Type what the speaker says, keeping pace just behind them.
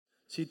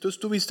Si tú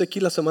estuviste aquí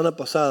la semana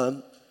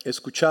pasada,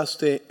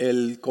 escuchaste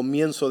el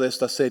comienzo de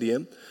esta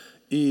serie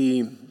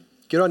y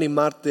quiero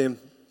animarte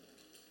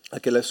a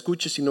que la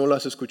escuches si no la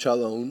has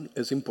escuchado aún.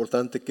 Es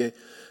importante que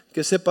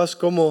sepas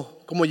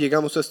cómo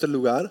llegamos a este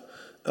lugar,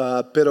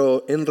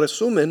 pero en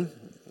resumen,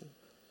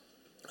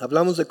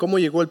 hablamos de cómo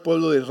llegó el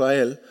pueblo de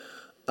Israel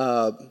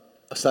a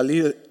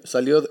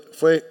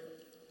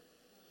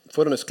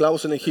fueron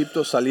esclavos en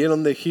Egipto,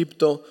 salieron de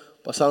Egipto,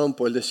 pasaron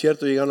por el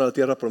desierto, llegaron a la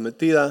tierra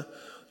prometida,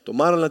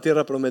 tomaron la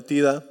tierra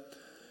prometida,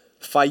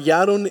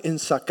 fallaron en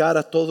sacar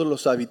a todos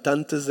los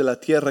habitantes de la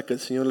tierra que el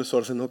Señor les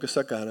ordenó que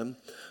sacaran,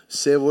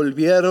 se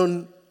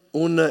volvieron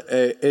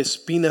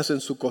espinas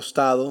en su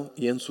costado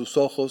y en sus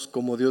ojos,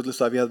 como Dios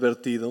les había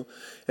advertido.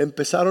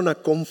 Empezaron a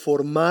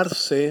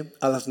conformarse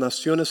a las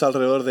naciones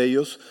alrededor de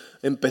ellos,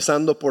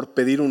 empezando por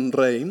pedir un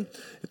rey.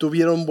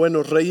 Tuvieron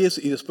buenos reyes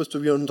y después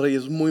tuvieron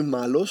reyes muy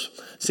malos.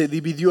 Se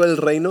dividió el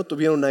reino,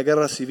 tuvieron una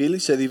guerra civil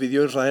y se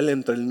dividió Israel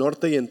entre el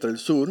norte y entre el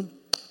sur.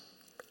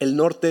 El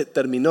norte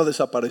terminó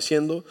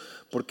desapareciendo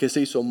porque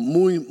se hizo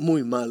muy,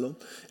 muy malo.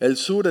 El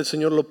sur, el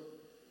Señor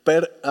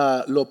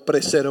lo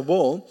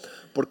preservó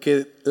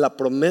porque la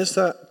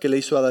promesa que le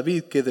hizo a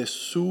David, que de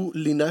su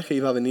linaje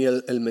iba a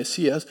venir el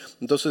Mesías.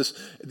 Entonces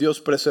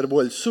Dios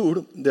preservó el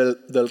sur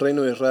del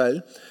reino de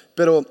Israel.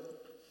 Pero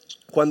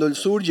cuando el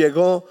sur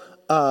llegó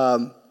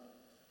a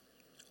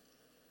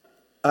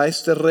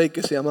este rey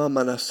que se llamaba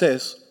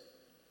Manasés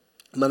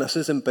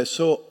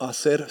empezó a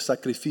hacer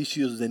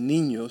sacrificios de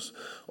niños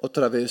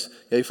otra vez,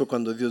 y ahí fue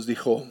cuando Dios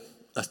dijo,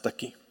 hasta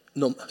aquí,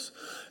 no más.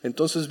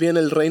 Entonces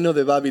viene el reino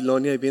de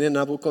Babilonia y viene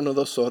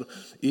Nabucodonosor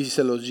y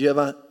se los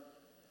lleva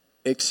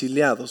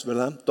exiliados,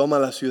 ¿verdad? Toma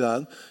la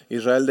ciudad,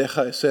 Israel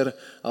deja de ser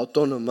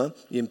autónoma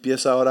y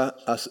empieza ahora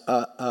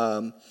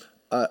a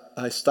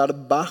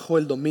estar bajo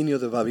el dominio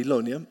de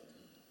Babilonia.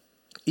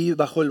 Y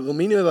bajo el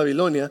dominio de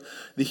Babilonia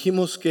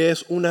dijimos que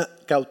es una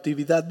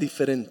cautividad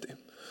diferente.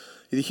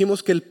 Y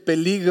dijimos que el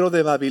peligro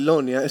de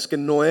Babilonia es que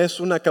no es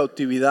una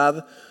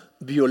cautividad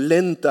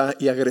violenta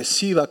y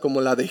agresiva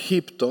como la de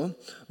Egipto,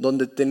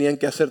 donde tenían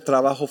que hacer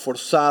trabajo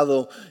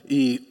forzado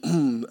y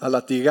a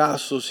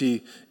latigazos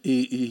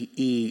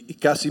y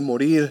casi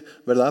morir,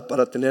 ¿verdad?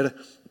 Para tener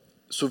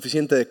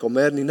suficiente de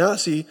comer ni nada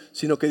así,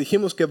 sino que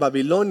dijimos que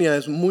Babilonia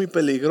es muy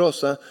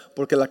peligrosa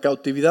porque la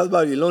cautividad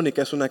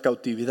babilónica es una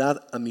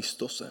cautividad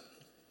amistosa,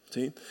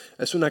 ¿sí?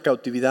 Es una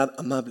cautividad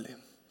amable.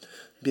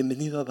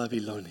 Bienvenido a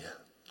Babilonia.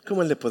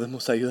 ¿Cómo le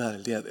podemos ayudar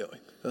el día de hoy?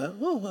 ¿Verdad?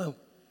 Oh, wow.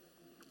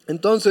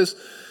 Entonces,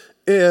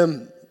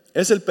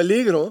 es el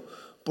peligro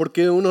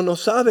porque uno no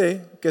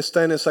sabe que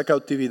está en esa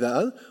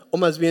cautividad, o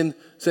más bien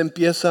se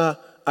empieza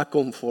a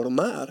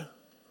conformar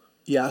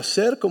y a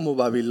hacer como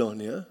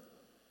Babilonia,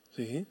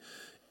 ¿sí?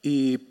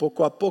 Y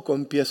poco a poco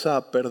empieza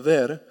a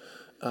perder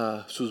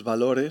sus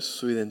valores,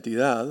 su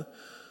identidad,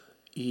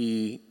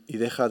 y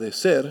deja de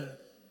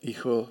ser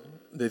hijo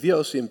de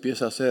Dios y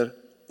empieza a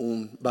ser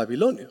un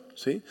babilonio,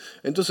 ¿sí?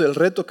 Entonces el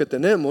reto que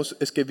tenemos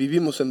es que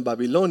vivimos en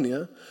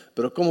Babilonia,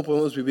 pero ¿cómo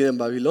podemos vivir en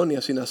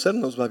Babilonia sin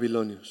hacernos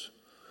babilonios?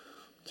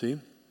 ¿Sí?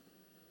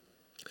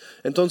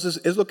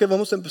 Entonces es lo que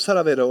vamos a empezar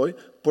a ver hoy,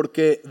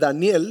 porque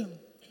Daniel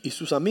y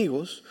sus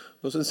amigos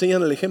nos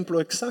enseñan el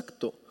ejemplo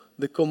exacto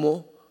de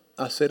cómo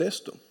hacer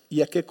esto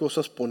y a qué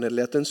cosas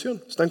ponerle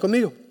atención. ¿Están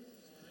conmigo?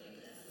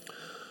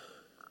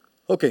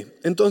 Ok,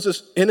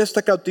 entonces en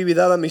esta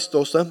cautividad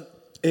amistosa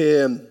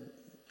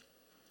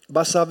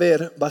vas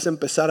a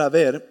empezar a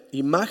ver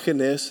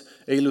imágenes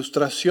e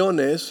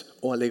ilustraciones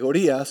o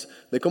alegorías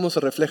de cómo se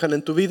reflejan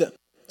en tu vida,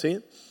 ¿sí?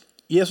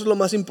 Y eso es lo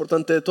más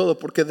importante de todo,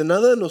 porque de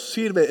nada nos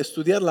sirve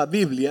estudiar la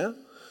Biblia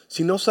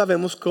si no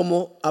sabemos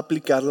cómo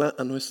aplicarla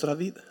a nuestra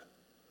vida.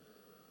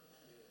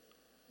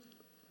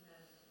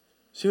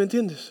 ¿Sí me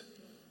entiendes?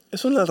 Esas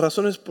son las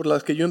razones por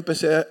las que yo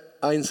empecé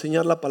a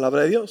enseñar la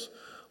palabra de Dios,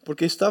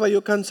 porque estaba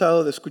yo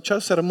cansado de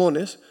escuchar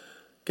sermones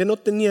que no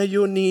tenía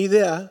yo ni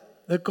idea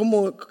de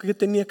qué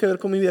tenía que ver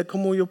con mi vida,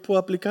 cómo yo puedo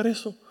aplicar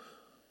eso,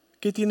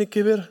 qué tiene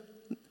que ver,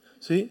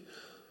 ¿sí?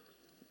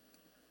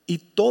 Y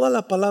toda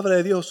la palabra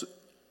de Dios,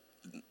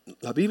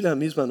 la Biblia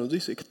misma nos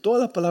dice que toda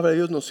la palabra de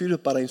Dios nos sirve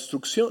para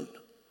instrucción,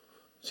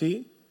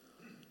 ¿sí?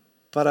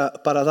 Para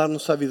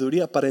darnos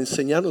sabiduría, para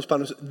enseñarnos,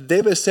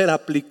 debe ser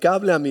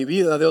aplicable a mi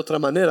vida. De otra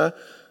manera,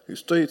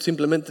 estoy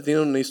simplemente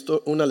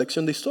teniendo una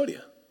lección de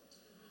historia,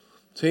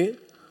 ¿sí?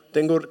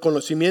 Tengo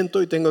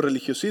conocimiento y tengo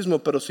religiosismo,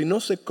 pero si no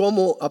sé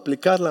cómo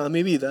aplicarla a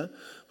mi vida,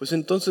 pues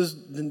entonces,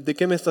 ¿de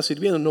qué me está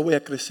sirviendo? No voy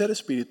a crecer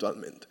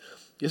espiritualmente.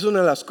 Y es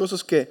una de las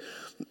cosas que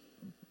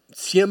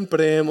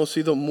siempre hemos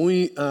sido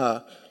muy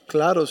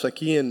claros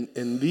aquí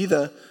en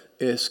Vida,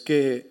 es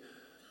que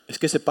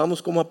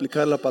sepamos cómo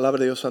aplicar la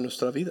palabra de Dios a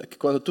nuestra vida. Que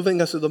cuando tú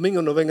vengas el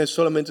domingo no vengas y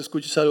solamente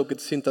escuches algo que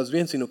te sientas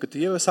bien, sino que te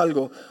lleves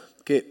algo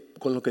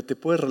con lo que te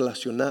puedes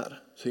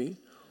relacionar, ¿sí?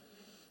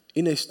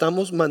 Y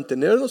necesitamos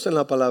mantenernos en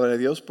la palabra de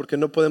Dios, porque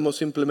no podemos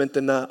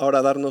simplemente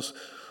ahora darnos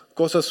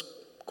cosas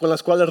con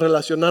las cuales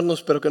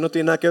relacionarnos, pero que no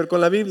tienen nada que ver con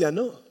la Biblia.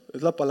 No,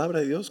 es la palabra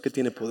de Dios que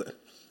tiene poder.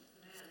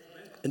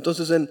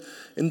 Entonces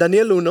en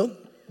Daniel 1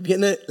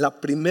 viene la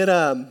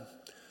primera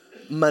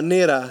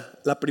manera,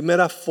 la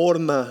primera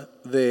forma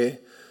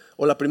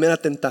o la primera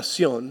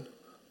tentación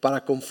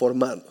para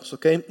conformarnos,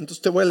 ¿ok?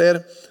 Entonces te voy a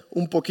leer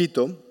un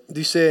poquito.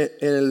 Dice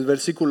en el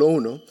versículo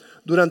 1: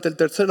 durante el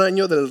tercer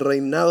año del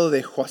reinado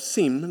de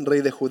Joacim,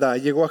 rey de Judá,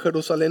 llegó a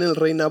Jerusalén el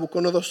rey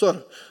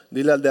Nabucodonosor.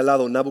 Dile al de al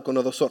lado,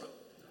 Nabucodonosor.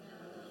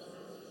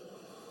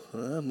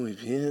 Muy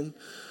bien,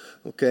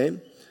 ok.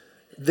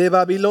 De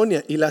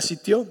Babilonia, y la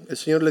sitió. El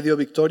Señor le dio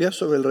victoria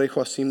sobre el rey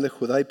Joacim de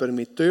Judá y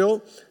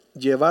permitió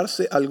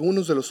llevarse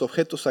algunos de los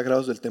objetos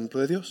sagrados del templo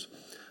de Dios.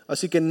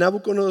 Así que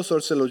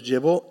Nabucodonosor se los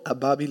llevó a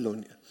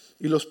Babilonia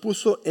y los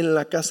puso en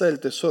la casa del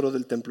tesoro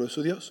del templo de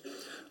su Dios.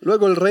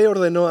 Luego el rey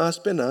ordenó a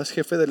Aspenaz,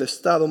 jefe del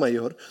estado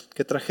mayor,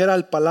 que trajera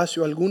al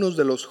palacio algunos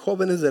de los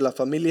jóvenes de la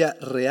familia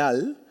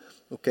real,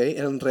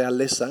 eran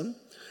realeza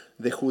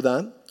de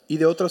Judá, y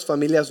de otras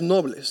familias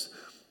nobles.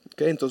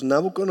 Entonces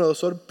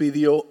Nabucodonosor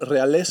pidió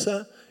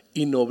realeza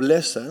y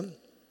nobleza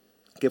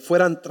que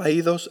fueran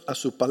traídos a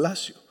su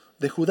palacio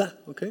de Judá.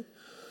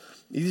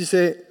 Y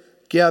dice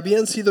que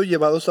habían sido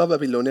llevados a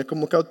Babilonia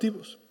como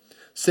cautivos.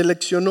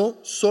 Seleccionó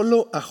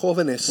solo a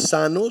jóvenes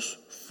sanos,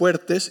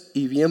 fuertes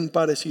y bien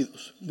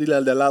parecidos. Dile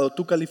al de al lado,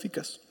 tú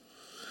calificas.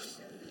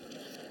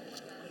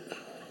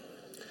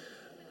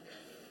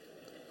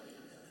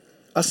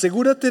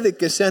 Asegúrate de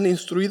que sean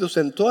instruidos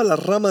en todas las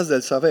ramas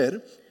del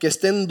saber, que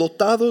estén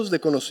dotados de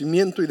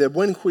conocimiento y de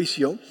buen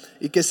juicio,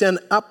 y que sean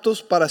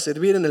aptos para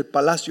servir en el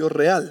palacio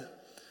real.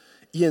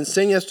 Y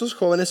enseña a estos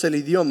jóvenes el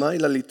idioma y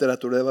la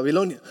literatura de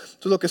Babilonia.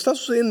 Entonces lo que está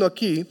sucediendo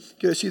aquí,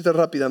 quiero decirte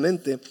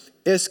rápidamente,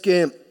 es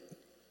que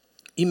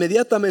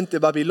inmediatamente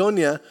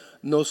Babilonia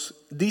nos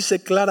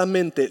dice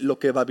claramente lo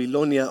que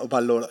Babilonia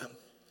valora,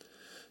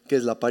 que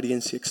es la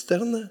apariencia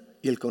externa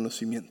y el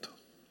conocimiento.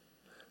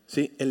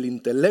 ¿Sí? El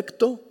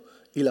intelecto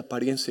y la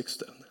apariencia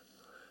externa.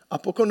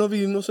 ¿A poco no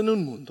vivimos en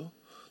un mundo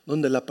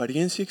donde la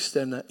apariencia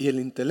externa y el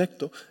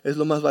intelecto es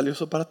lo más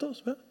valioso para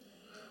todos? ¿Verdad?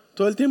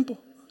 Todo el tiempo.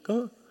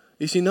 ¿Cómo?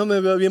 Y si no me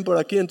veo bien por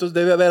aquí, entonces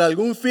debe haber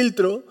algún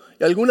filtro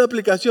y alguna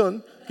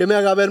aplicación que me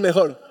haga ver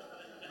mejor.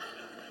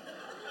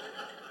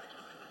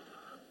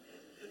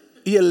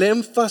 Y el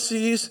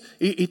énfasis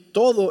y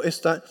todo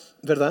está,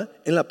 ¿verdad?,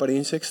 en la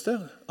apariencia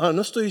externa.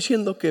 No estoy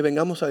diciendo que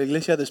vengamos a la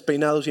iglesia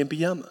despeinados y en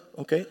pijama,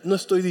 ¿ok? No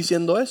estoy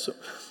diciendo eso.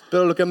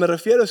 Pero lo que me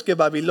refiero es que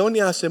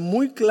Babilonia hace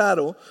muy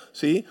claro,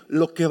 ¿sí?,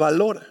 lo que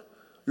valora,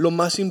 lo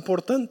más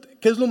importante.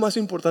 ¿Qué es lo más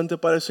importante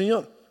para el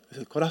Señor? Es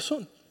el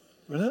corazón,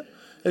 ¿verdad?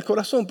 El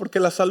corazón, porque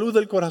la salud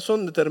del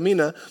corazón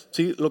determina,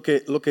 ¿sí?, lo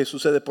que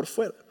sucede por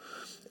fuera.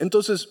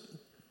 Entonces,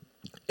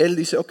 él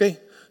dice,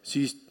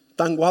 si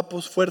están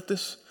guapos,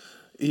 fuertes,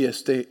 y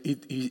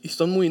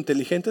son muy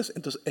inteligentes,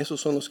 entonces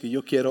esos son los que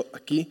yo quiero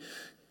aquí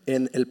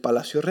en el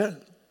palacio real.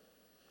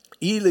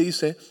 Y le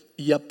dice,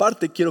 y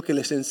aparte quiero que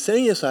les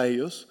enseñes a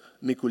ellos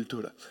mi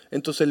cultura.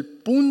 Entonces el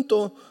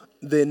punto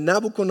de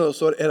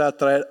Nabucodonosor era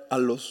atraer a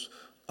los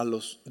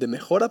de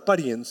mejor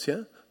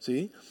apariencia,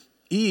 ¿sí?,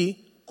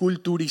 y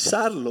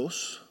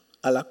culturizarlos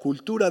a la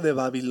cultura de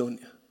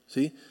Babilonia,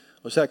 ¿sí?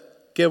 O sea,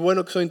 qué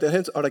bueno que son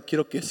inteligentes, ahora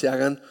quiero que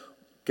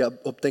que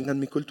obtengan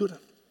mi cultura.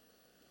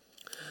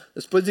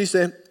 Después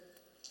dice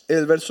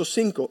el verso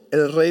 5,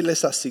 el rey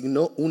les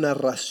asignó una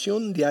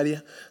ración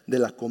diaria de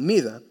la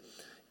comida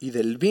y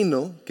del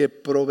vino que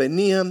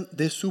provenían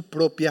de su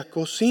propia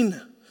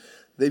cocina.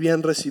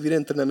 Debían recibir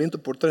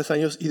entrenamiento por 3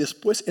 años y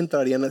después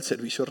entrarían al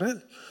servicio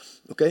real.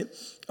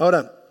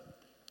 Ahora,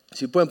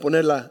 si pueden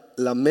poner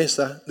la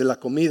mesa de la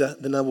comida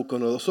de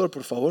Nabucodonosor,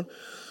 por favor.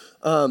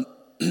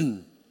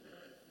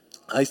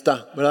 Ahí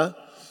está, ¿verdad?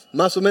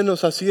 Más o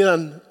menos así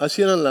eran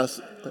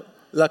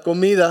la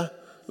comida,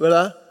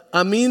 ¿verdad?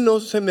 A mí no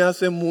se me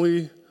hace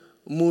muy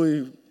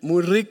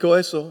rico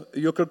eso.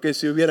 Yo creo que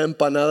si hubiera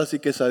empanadas y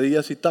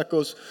quesadillas y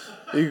tacos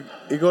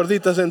y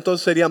gorditas,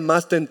 entonces sería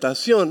más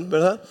tentación,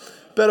 ¿verdad?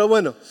 Pero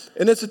bueno,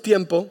 en ese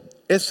tiempo,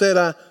 esa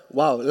era,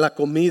 la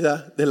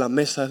comida de la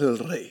mesa del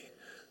rey,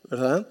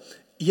 ¿verdad?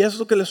 Y eso es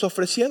lo que les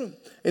ofrecieron.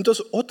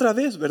 Entonces, otra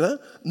vez,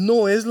 ¿verdad?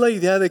 No es la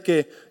idea de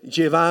que te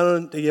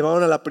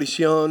llevaron a la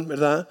prisión,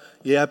 ¿verdad?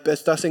 Y ya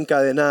estás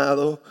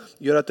encadenado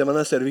y ahora te van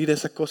a servir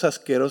esa cosa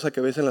asquerosa que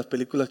ves en las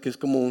películas que es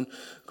como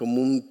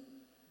un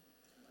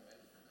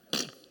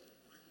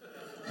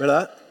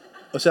 ¿verdad?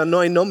 O sea, no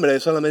hay nombre,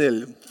 es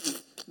solamente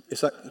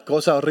esa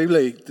cosa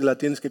horrible y te la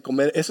tienes que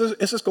comer. Eso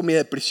es comida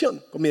de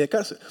prisión, comida de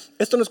cárcel.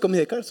 Esto no es comida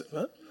de cárcel,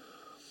 ¿verdad?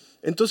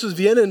 Entonces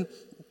vienen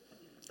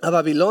a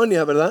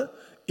Babilonia, ¿verdad?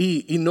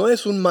 Y no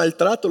es un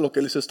maltrato lo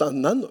que les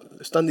están dando.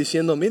 Les están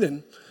diciendo,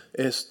 miren,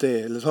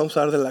 les vamos a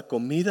dar de la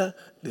comida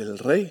del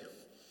rey,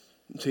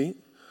 ¿sí?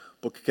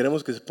 Porque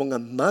queremos que se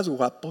pongan más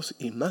guapos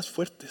y más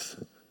fuertes,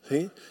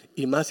 ¿sí?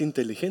 Y más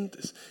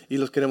inteligentes. Y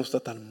los queremos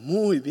tratar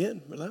muy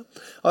bien, ¿verdad?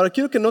 Ahora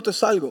quiero que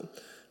notes algo.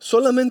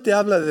 Solamente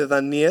habla de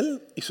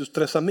Daniel y sus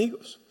 3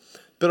 amigos.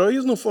 Pero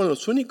ellos no fueron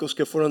los únicos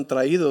que fueron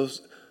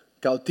traídos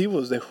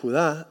cautivos de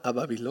Judá a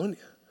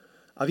Babilonia.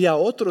 Había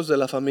otros de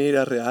la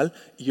familia real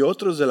y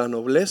otros de la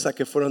nobleza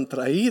que fueron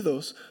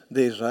traídos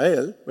de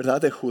Israel, ¿verdad?,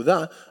 de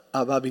Judá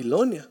a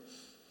Babilonia.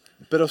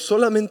 Pero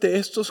solamente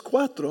estos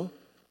 4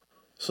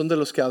 son de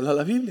los que habla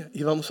la Biblia.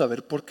 Y vamos a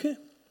ver por qué.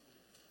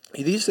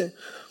 Y dice,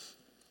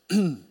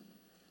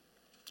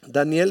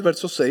 Daniel,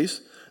 verso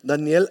 6,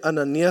 Daniel,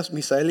 Ananías,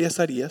 Misael y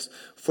Azarías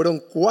fueron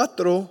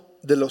 4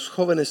 de los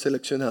jóvenes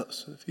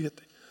seleccionados.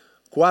 Fíjate,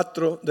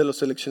 4 de los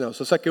seleccionados.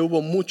 O sea que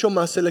hubo mucho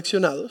más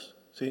seleccionados,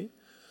 ¿sí?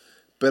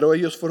 Pero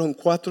ellos fueron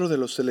 4 de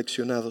los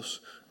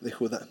seleccionados de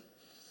Judá.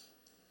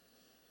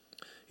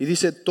 Y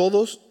dice,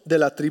 todos de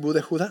la tribu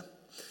de Judá.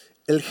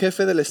 El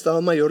jefe del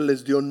estado mayor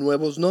les dio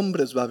nuevos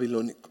nombres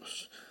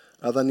babilónicos.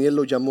 A Daniel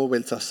lo llamó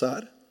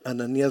Belsasar, a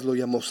Ananías lo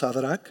llamó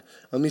Sadrach,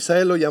 a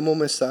Misael lo llamó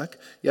Mesac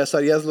y a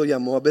Azarías lo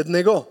llamó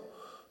Abednego.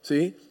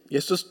 ¿Sí? Y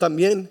esto es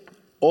también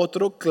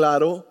otro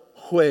claro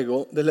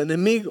juego del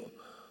enemigo,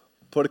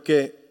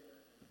 porque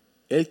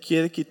él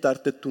quiere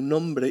quitarte tu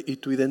nombre y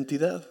tu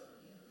identidad.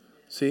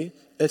 ¿Sí?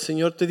 El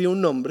Señor te dio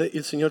un nombre y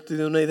el Señor te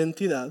dio una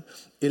identidad.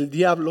 El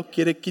diablo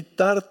quiere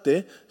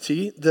quitarte,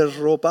 ¿sí?,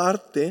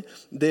 derrobarte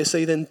de esa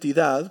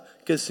identidad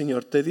que el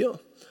Señor te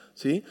dio.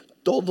 ¿Sí?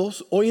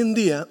 Todos hoy en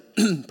día,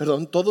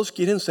 todos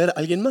quieren ser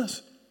alguien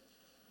más.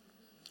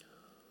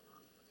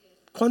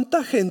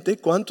 ¿Cuánta gente,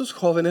 cuántos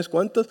jóvenes,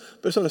 cuántas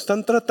personas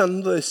están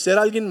tratando de ser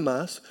alguien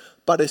más,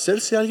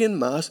 parecerse a alguien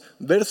más,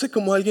 verse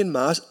como alguien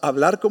más,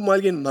 hablar como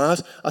alguien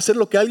más, hacer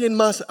lo que alguien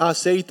más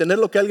hace y tener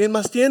lo que alguien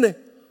más tiene?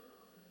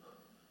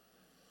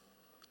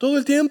 Todo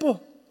el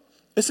tiempo.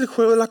 Es el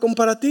juego de la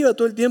comparativa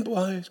todo el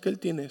tiempo. Ay, es que él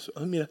tiene eso.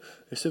 Ay, mira,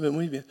 él se ve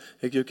muy bien.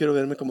 Yo quiero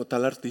verme como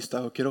tal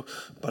artista o quiero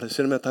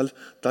parecerme a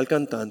tal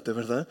cantante,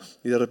 ¿verdad?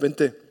 Y de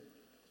repente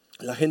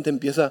la gente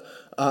empieza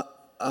a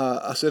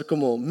hacer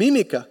como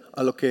mímica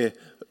a lo que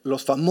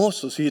los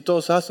famosos y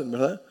todos hacen,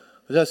 ¿verdad?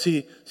 O sea,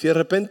 si de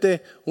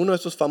repente uno de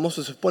esos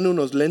famosos se pone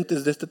unos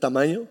lentes de este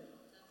tamaño,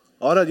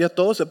 ahora ya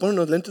todos se ponen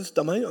unos lentes de este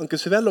tamaño, aunque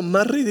se vea lo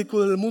más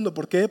ridículo del mundo.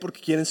 ¿Por qué?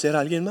 Porque quieren ser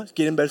alguien más,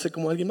 quieren verse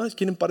como alguien más,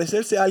 quieren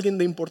parecerse a alguien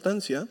de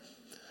importancia,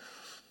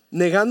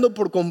 negando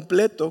por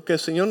completo que el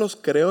Señor nos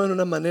creó en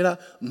una manera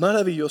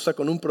maravillosa,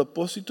 con un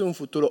propósito, un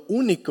futuro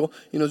único,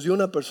 y nos dio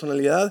una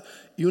personalidad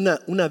y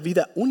una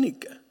vida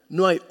única.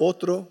 No hay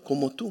otro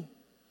como tú.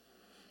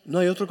 No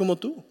hay otro como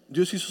tú.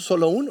 Dios hizo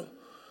solo uno.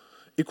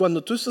 Y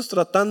cuando tú estás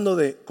tratando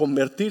de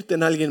convertirte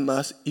en alguien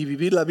más y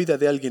vivir la vida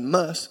de alguien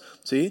más,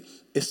 ¿sí?,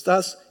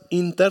 estás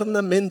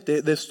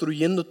internamente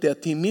destruyéndote a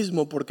ti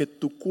mismo, porque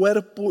tu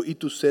cuerpo y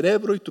tu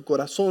cerebro y tu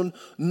corazón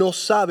no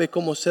sabe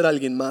cómo ser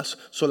alguien más,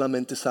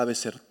 solamente sabe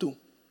ser tú.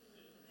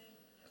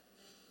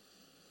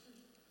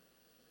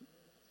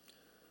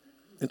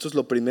 Entonces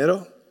lo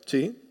primero,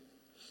 ¿sí?,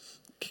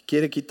 que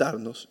quiere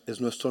quitarnos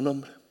es nuestro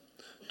nombre,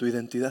 tu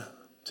identidad,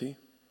 ¿sí?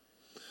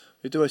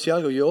 Yo te voy a decir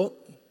algo, yo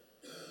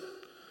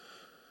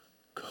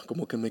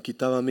como que me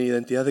quitaba mi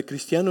identidad de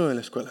cristiano en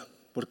la escuela.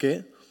 ¿Por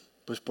qué?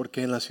 Pues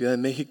porque en la Ciudad de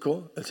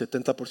México el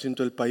 70%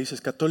 del país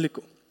es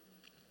católico.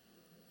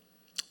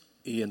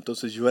 Y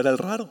entonces yo era el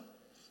raro.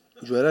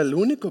 Yo era el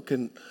único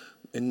que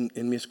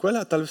en mi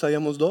escuela, tal vez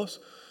habíamos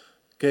 2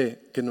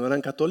 que no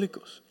eran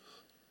católicos.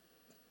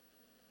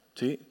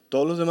 ¿Sí?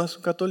 Todos los demás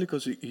son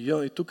católicos y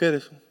yo, ¿y tú qué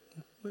eres?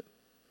 Bueno,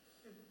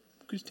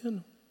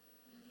 cristiano.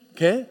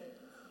 ¿Qué?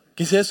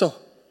 ¿Qué es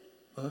eso?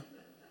 ¿Ah?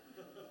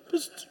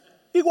 Pues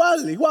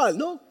igual,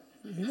 ¿no?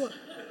 Igual.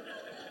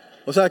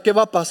 O sea, ¿qué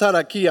va a pasar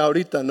aquí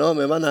ahorita? ¿No?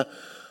 ¿Me van a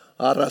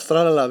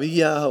arrastrar a la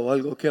vía o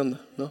algo? ¿Qué onda?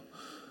 ¿No?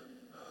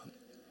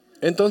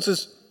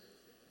 Entonces,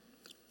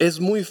 es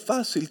muy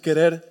fácil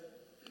querer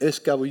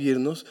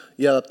escabullirnos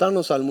y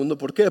adaptarnos al mundo.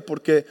 ¿Por qué?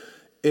 Porque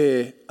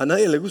a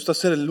nadie le gusta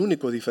ser el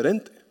único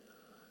diferente.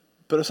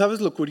 Pero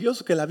 ¿sabes lo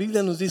curioso? Que la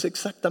Biblia nos dice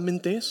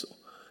exactamente eso.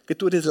 Que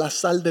tú eres la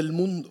sal del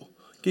mundo.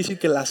 Quiere decir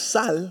que la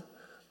sal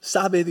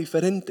sabe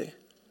diferente.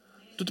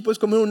 Tú te puedes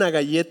comer una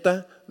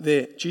galleta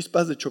de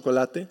chispas de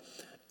chocolate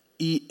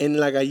y en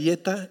la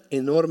galleta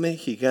enorme,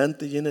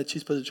 gigante, llena de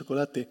chispas de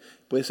chocolate,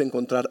 puedes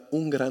encontrar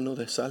un grano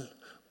de sal.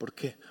 ¿Por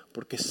qué?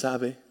 Porque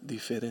sabe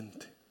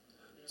diferente.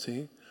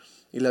 ¿Sí?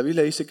 Y la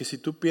Biblia dice que si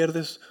tú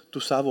pierdes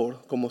tu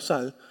sabor como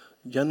sal,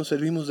 ya no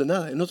servimos de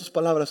nada. En otras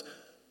palabras,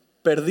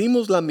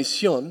 perdimos la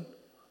misión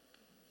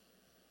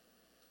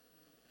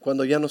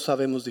cuando ya no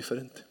sabemos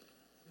diferente.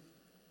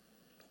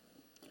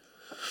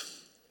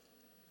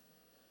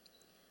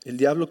 El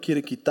diablo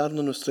quiere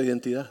quitarnos nuestra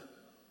identidad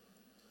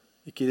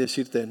y quiere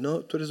decirte,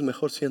 no, tú eres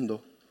mejor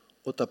siendo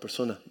otra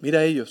persona. Mira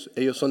a ellos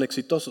son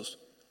exitosos.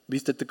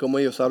 Vístete como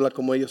ellos, habla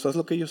como ellos, haz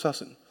lo que ellos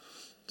hacen.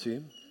 ¿Sí?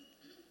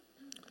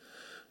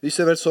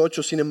 Dice verso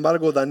 8, sin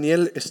embargo,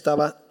 Daniel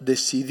estaba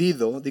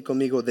decidido, di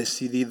conmigo,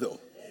 decidido.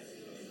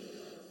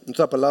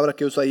 Otra palabra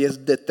que usa ahí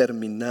es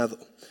determinado.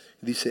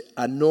 Dice,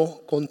 a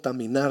no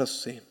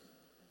contaminarse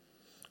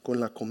con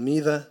la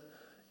comida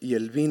y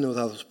el vino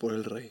dados por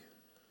el rey.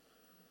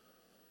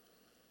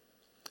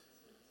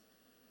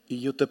 Y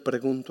yo te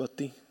pregunto a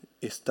ti,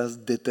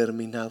 ¿estás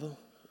determinado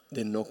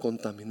de no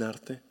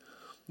contaminarte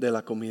de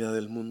la comida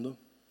del mundo?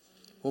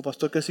 Oh,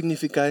 pastor, ¿qué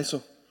significa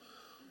eso?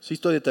 Sí,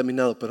 estoy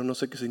determinado, pero no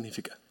sé qué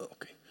significa.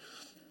 Ok.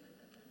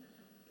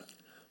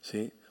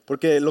 Sí,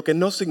 porque lo que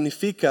no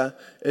significa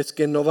es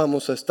que no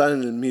vamos a estar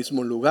en el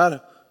mismo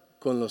lugar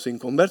con los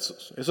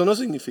inconversos. Eso no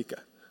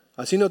significa.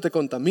 Así no te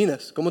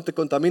contaminas. ¿Cómo te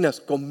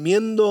contaminas?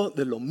 Comiendo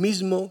de lo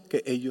mismo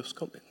que ellos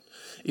comen.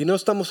 Y no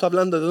estamos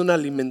hablando de una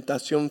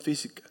alimentación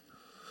física.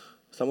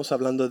 Estamos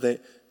hablando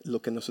de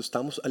lo que nos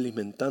estamos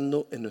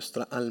alimentando en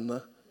nuestra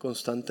alma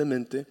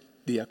constantemente,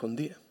 día con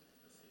día.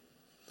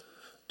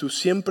 Tú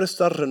siempre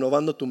estás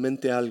renovando tu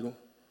mente a algo.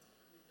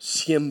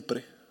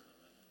 Siempre.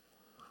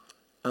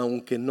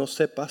 Aunque no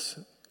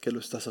sepas que lo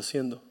estás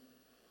haciendo.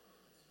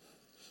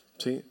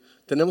 ¿Sí?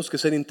 Tenemos que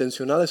ser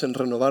intencionales en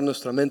renovar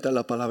nuestra mente a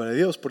la palabra de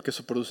Dios, porque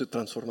eso produce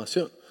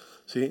transformación.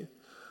 ¿Sí?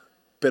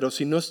 Pero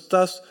si no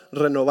estás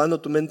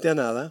renovando tu mente a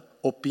nada,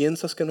 o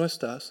piensas que no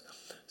estás,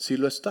 sí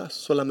lo estás,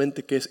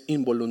 solamente que es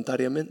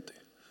involuntariamente.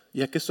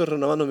 ¿Y a qué estoy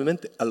renovando mi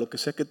mente? A lo que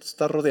sea que te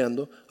está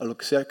rodeando, a lo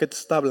que sea que te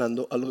está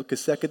hablando, a lo que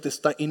sea que te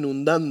está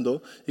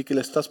inundando y que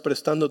le estás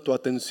prestando tu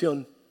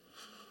atención.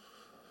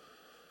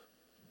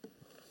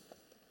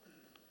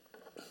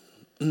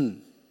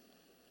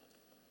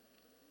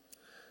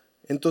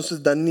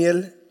 Entonces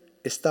Daniel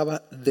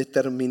estaba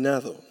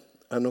determinado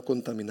a no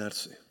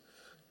contaminarse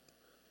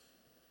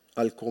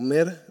al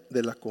comer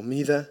de la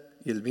comida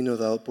y el vino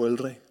dado por el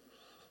rey.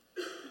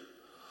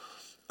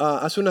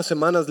 Hace unas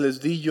semanas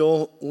les di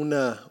yo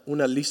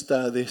una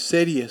lista de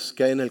series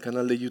que hay en el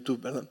canal de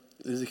YouTube, ¿verdad?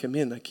 Les dije,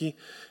 miren, aquí,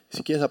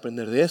 si quieres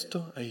aprender de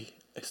esto, ahí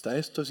está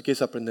esto. Si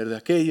quieres aprender de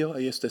aquello,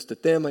 ahí está este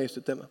tema y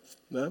este tema,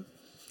 ¿verdad?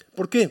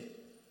 ¿Por qué?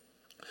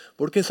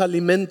 Porque es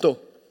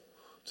alimento,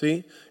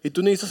 ¿sí? Y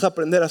tú necesitas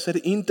aprender a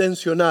ser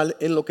intencional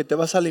en lo que te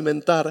vas a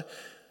alimentar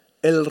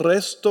el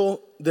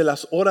resto de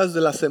las horas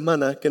de la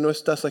semana que no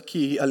estás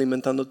aquí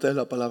alimentándote de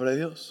la palabra de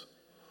Dios.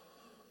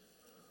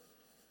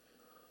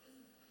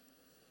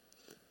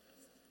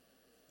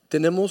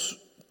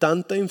 Tenemos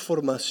tanta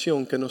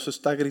información que nos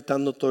está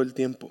gritando todo el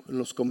tiempo, en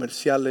los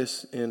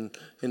comerciales, en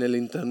el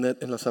internet,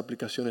 en las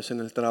aplicaciones, en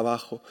el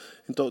trabajo.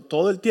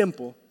 Todo el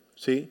tiempo,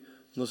 ¿sí?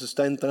 Nos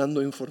está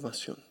entrando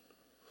información.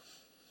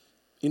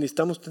 Y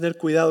necesitamos tener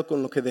cuidado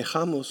con lo que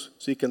dejamos,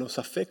 ¿sí? Que nos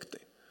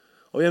afecte.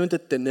 Obviamente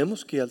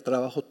tenemos que ir al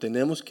trabajo,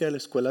 tenemos que ir a la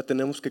escuela,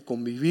 tenemos que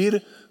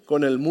convivir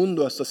con el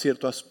mundo hasta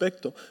cierto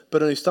aspecto,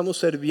 pero necesitamos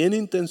ser bien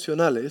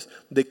intencionales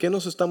de qué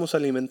nos estamos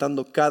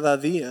alimentando cada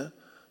día.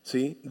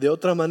 ¿Sí? De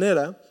otra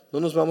manera, no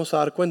nos vamos a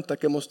dar cuenta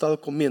que hemos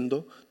estado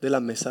comiendo de la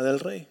mesa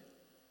del rey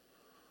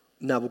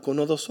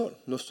Nabucodonosor.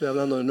 No estoy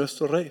hablando de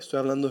nuestro rey, estoy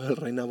hablando del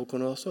rey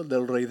Nabucodonosor,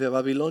 del rey de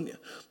Babilonia.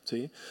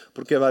 ¿Sí?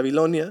 Porque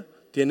Babilonia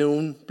tiene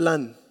un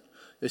plan,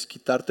 es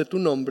quitarte tu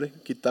nombre,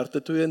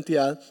 quitarte tu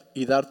identidad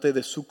y darte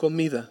de su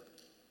comida.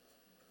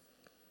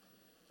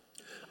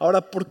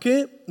 Ahora, ¿por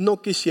qué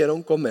no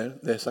quisieron comer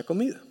de esa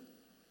comida?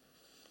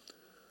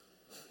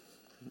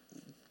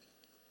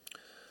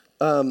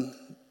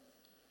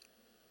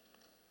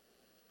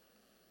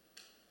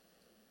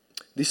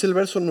 Dice el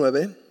verso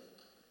 9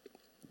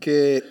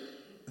 que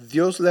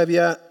Dios le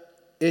había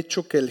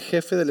hecho que el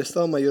jefe del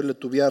Estado Mayor le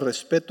tuviera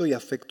respeto y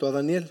afecto a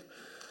Daniel.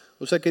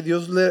 O sea que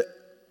Dios le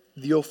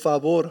dio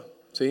favor,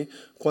 ¿sí?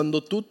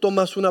 Cuando tú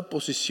tomas una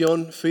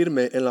posición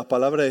firme en la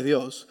palabra de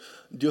Dios,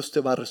 Dios te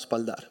va a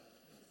respaldar.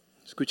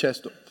 Escucha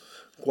esto.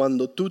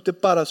 Cuando tú te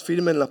paras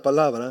firme en la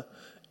palabra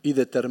y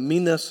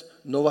determinas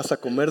no vas a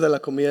comer de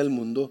la comida del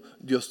mundo,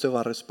 Dios te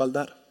va a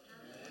respaldar.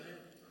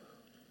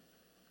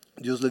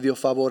 Dios le dio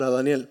favor a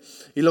Daniel.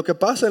 Y lo que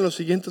pasa en los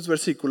siguientes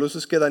versículos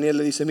es que Daniel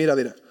le dice, mira,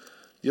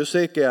 yo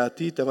sé que a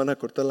ti te van a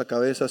cortar la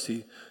cabeza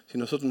si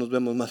nosotros nos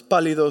vemos más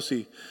pálidos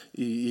y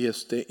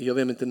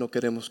obviamente no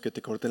queremos que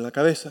te corten la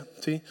cabeza,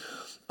 ¿sí?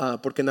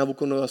 Porque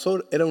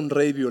Nabucodonosor era un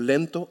rey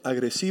violento,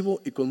 agresivo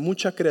y con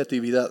mucha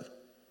creatividad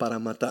para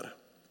matar.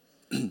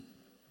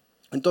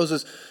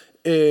 Entonces,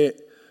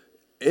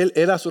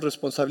 era su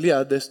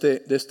responsabilidad de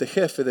este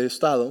jefe de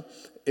Estado,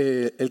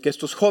 el que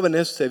estos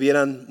jóvenes se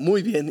vieran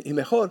muy bien y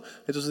mejor.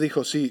 Entonces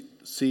dijo, si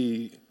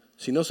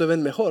no se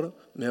ven mejor,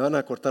 me van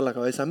a cortar la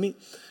cabeza a mí.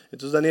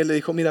 Entonces Daniel le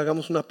dijo, mira,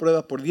 hagamos una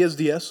prueba por 10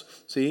 días,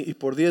 ¿sí? Y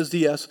por 10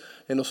 días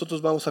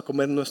nosotros vamos a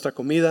comer nuestra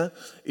comida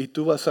y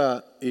tú vas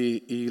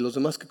y los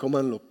demás que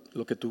coman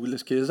lo que tú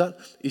les quieres dar.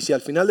 Y si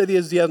al final de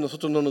 10 días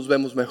nosotros no nos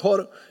vemos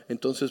mejor,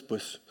 entonces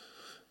pues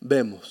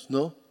vemos,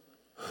 ¿no?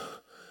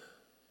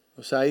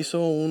 O sea, hizo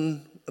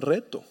un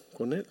reto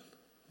con él,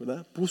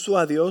 ¿verdad? Puso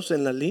a Dios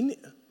en la línea.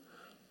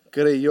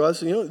 Creyó al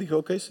Señor. Dijo,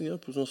 ok, Señor,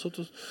 pues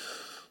nosotros,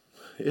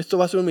 esto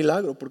va a ser un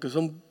milagro porque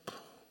son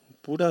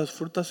puras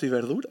frutas y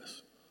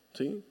verduras,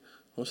 ¿sí?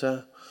 O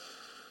sea,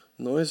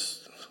 no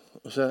es,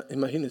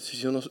 imagínense,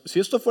 si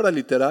esto fuera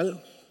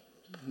literal,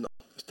 no,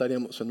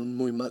 estaríamos en un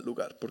muy mal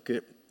lugar,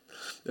 porque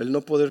el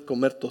no poder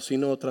comer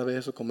tocino otra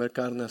vez o comer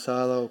carne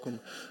asada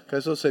que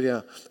eso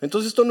sería.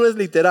 Entonces esto no es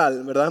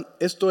literal, ¿verdad?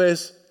 Esto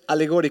es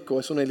alegórico,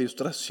 es una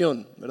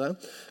ilustración, ¿verdad?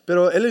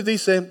 Pero él le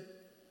dice,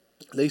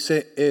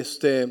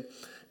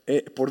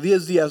 por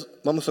 10 días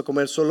vamos a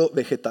comer solo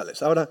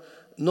vegetales. Ahora,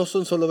 no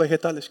son solo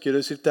vegetales, quiero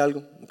decirte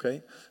algo,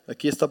 ¿okay?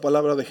 Aquí esta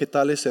palabra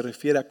vegetales se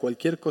refiere a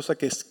cualquier cosa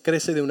que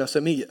crece de una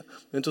semilla.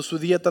 Entonces su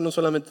dieta no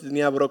solamente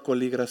tenía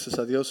brócoli, gracias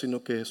a Dios,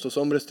 sino que estos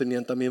hombres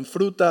tenían también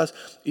frutas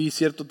y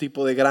cierto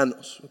tipo de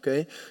granos,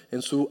 ¿okay?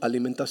 En su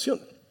alimentación.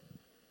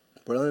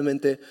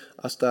 Probablemente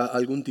hasta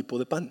algún tipo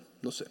de pan,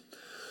 no sé.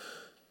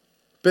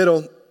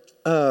 Pero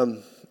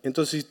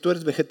Entonces, si tú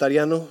eres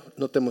vegetariano,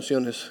 no te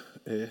emociones.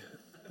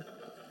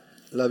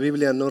 La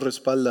Biblia no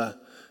respalda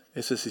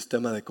ese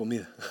sistema de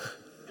comida.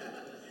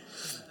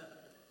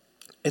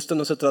 Esto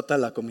no se trata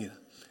de la comida.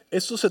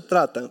 Esto se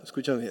trata,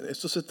 escúchame bien,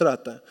 esto se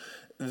trata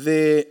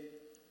de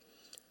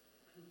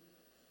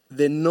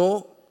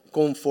no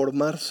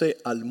conformarse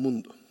al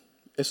mundo.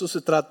 Eso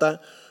se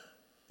trata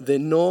de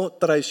no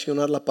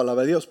traicionar la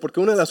palabra de Dios. Porque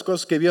una de las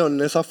cosas que vieron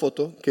en esa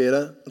foto, que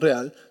era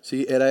real,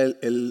 ¿sí? Era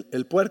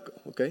el puerco.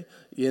 ¿Okay?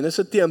 Y en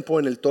ese tiempo,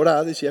 en el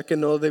Torá, decía que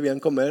no debían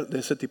comer de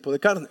ese tipo de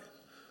carne,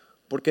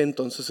 porque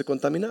entonces se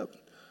contaminaban.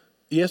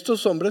 Y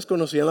estos hombres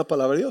conocían la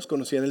palabra de Dios,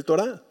 conocían el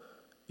Torá.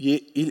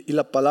 Y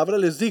la palabra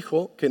les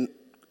dijo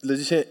les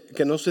dice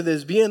que no se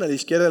desvíen a la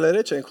izquierda y a la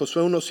derecha. En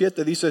Josué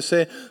 1:7 dice: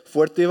 sé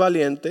fuerte y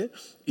valiente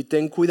y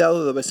ten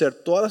cuidado de obedecer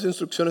todas las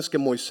instrucciones que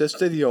Moisés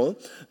te dio.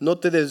 No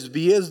te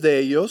desvíes de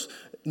ellos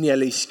ni a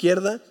la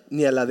izquierda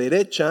ni a la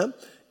derecha,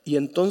 y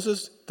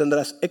entonces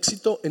tendrás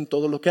éxito en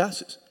todo lo que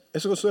haces.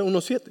 Eso es Josué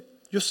 1:7.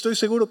 Yo estoy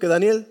seguro que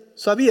Daniel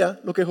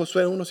sabía lo que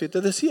Josué 1:7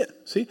 decía,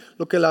 ¿sí?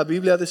 Lo que la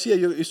Biblia decía.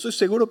 Yo estoy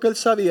seguro que él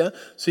sabía,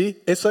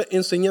 ¿sí? Esa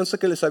enseñanza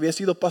que les había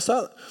sido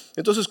pasada.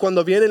 Entonces,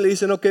 cuando vienen y le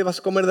dicen: ok, vas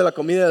a comer de la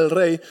comida del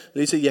rey,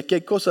 le dice: y aquí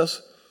hay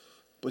cosas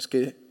pues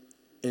que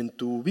en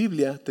tu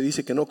Biblia te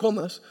dice que no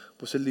comas.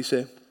 Pues él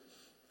dice: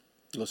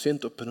 lo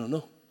siento, pero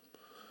no.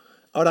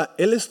 Ahora,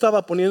 él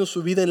estaba poniendo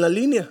su vida en la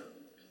línea.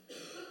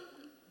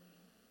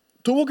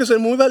 Tuvo que ser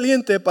muy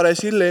valiente para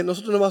decirle: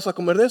 nosotros no vamos a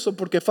comer de eso,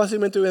 porque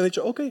fácilmente hubieran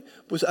dicho: ok,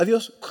 pues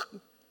adiós.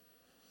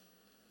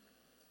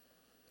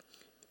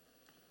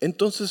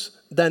 Entonces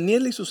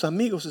Daniel y sus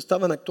amigos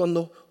estaban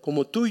actuando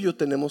como tú y yo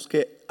tenemos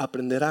que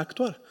aprender a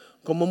actuar,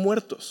 como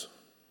muertos.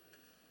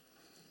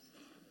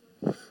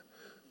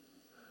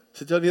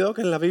 ¿Se te olvidó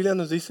que en la Biblia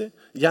nos dice: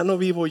 ya no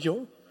vivo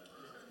yo,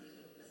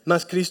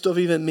 mas Cristo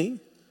vive en mí?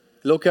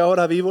 Lo que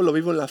ahora vivo, lo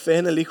vivo en la fe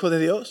en el Hijo de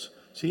Dios.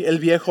 ¿Sí? El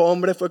viejo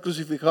hombre fue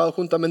crucificado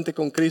juntamente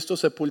con Cristo,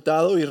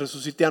 sepultado, y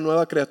resucité a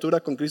nueva criatura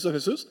con Cristo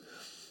Jesús.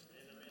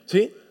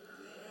 ¿Sí?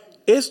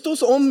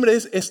 Estos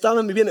hombres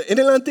estaban viviendo, en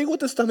el Antiguo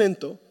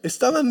Testamento,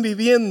 estaban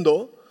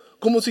viviendo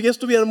como si ya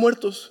estuvieran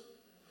muertos.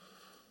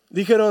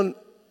 Dijeron: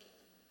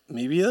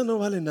 mi vida no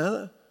vale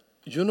nada.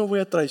 Yo no voy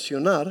a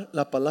traicionar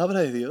la palabra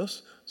de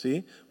Dios,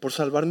 ¿sí? Por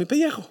salvar mi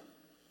pellejo.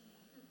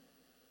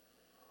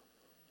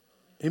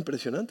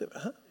 Impresionante,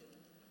 ¿verdad?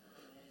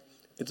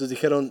 Entonces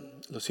dijeron: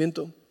 lo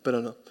siento,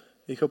 pero no.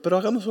 Dijo: pero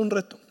hagamos un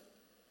reto.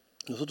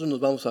 Nosotros nos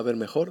vamos a ver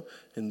mejor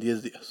en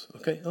 10 días.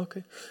 Ok.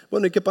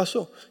 Bueno, ¿y qué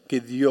pasó? Que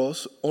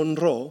Dios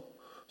honró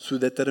su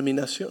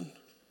determinación,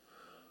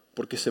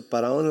 porque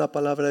separaron la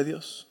palabra de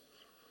Dios,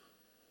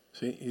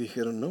 ¿sí? Y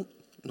dijeron: no,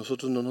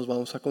 nosotros no nos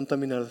vamos a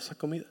contaminar de esa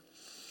comida.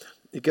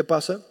 ¿Y qué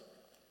pasa?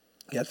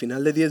 Y al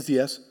final de 10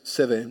 días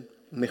se ven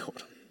mejor,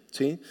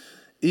 ¿sí?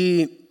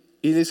 Y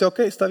dice: ok,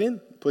 está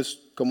bien, pues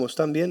como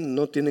están bien,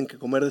 no tienen que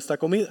comer de esta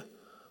comida.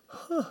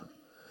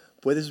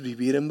 Puedes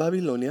vivir en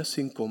Babilonia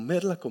sin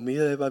comer la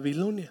comida de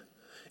Babilonia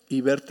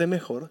y verte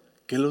mejor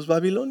que los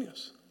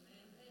babilonios.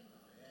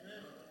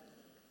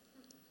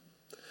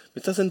 ¿Me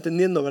estás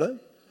entendiendo, verdad?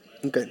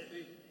 Ok.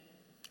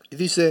 Y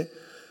dice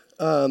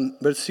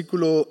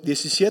versículo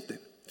 17,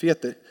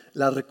 fíjate,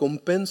 la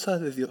recompensa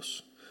de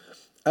Dios.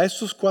 A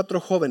estos 4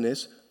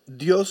 jóvenes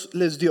Dios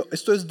les dio,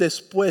 esto es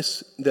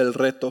después del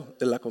reto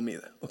de la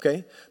comida, ¿ok?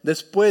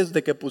 Después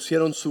de que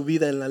pusieron su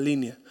vida en la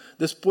línea,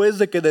 después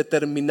de que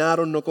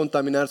determinaron no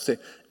contaminarse,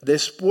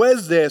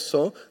 después de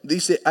eso,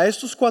 dice: a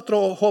estos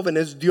 4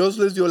 jóvenes Dios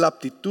les dio la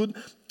aptitud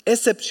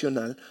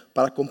excepcional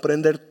para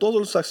comprender todos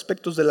los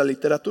aspectos de la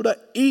literatura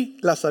y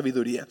la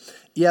sabiduría.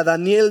 Y a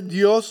Daniel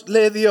Dios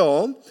le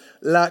dio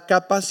la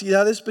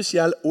capacidad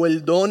especial o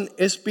el don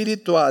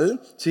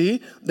espiritual,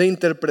 ¿sí? De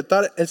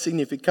interpretar el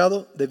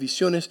significado de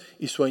visiones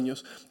y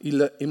sueños.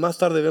 Y más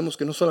tarde vemos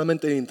que no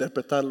solamente de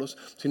interpretarlos,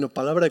 sino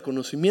palabra de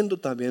conocimiento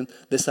también,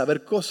 de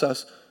saber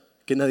cosas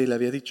que nadie le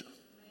había dicho.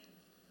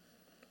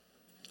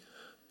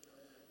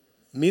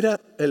 Mira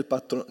el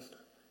patrón.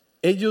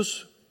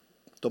 Ellos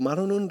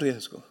tomaron un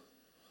riesgo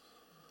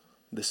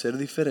de ser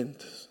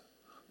diferentes,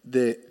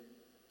 de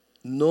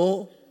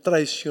no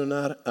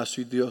traicionar a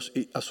su Dios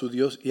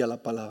y a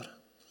la palabra,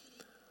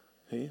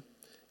 ¿sí?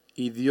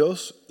 Y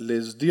Dios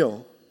les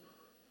dio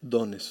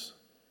dones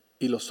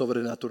y lo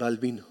sobrenatural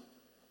vino.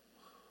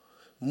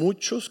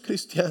 Muchos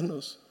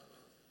cristianos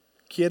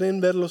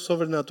quieren ver lo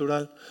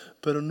sobrenatural,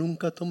 pero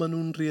nunca toman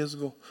un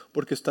riesgo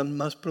porque están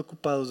más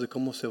preocupados de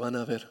cómo se van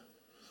a ver.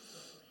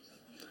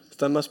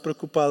 Están más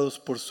preocupados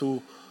por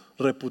su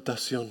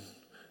reputación.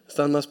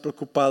 Están más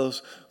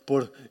preocupados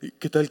por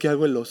 ¿qué tal que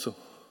hago el oso?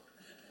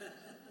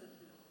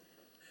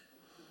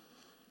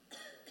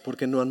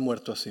 Porque no han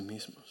muerto a sí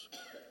mismos.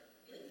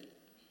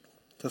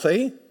 ¿Estás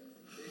ahí?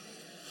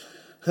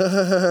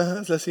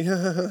 Así.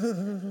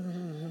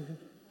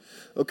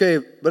 Ok,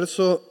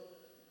 verso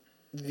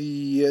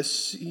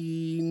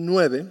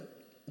 19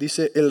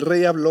 dice: el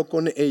rey habló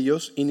con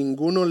ellos y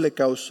ninguno le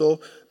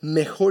causó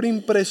mejor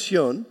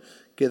impresión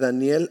que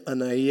Daniel,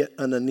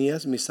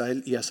 Ananías,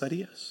 Misael y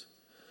Azarías.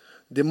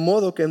 De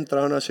modo que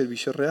entraron al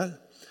servicio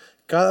real.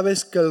 Cada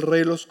vez que el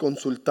rey los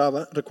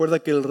consultaba, recuerda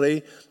que el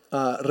rey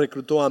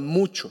reclutó a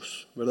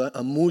muchos, ¿verdad?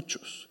 A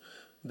muchos,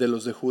 de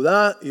los de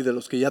Judá y de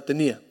los que ya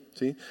tenía,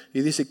 ¿sí?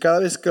 Y dice, cada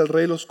vez que el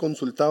rey los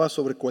consultaba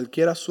sobre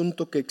cualquier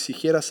asunto que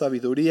exigiera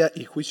sabiduría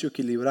y juicio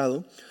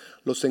equilibrado,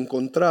 los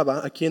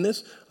encontraba, ¿a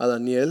quiénes? A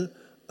Daniel,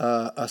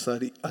 a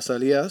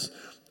Azarías,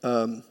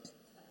 a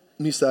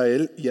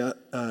Misael y a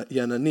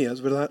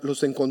Ananías, ¿verdad?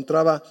 Los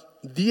encontraba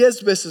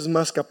 10 veces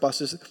más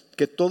capaces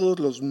que todos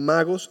los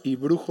magos y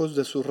brujos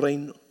de su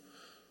reino.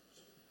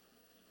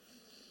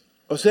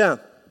 O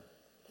sea,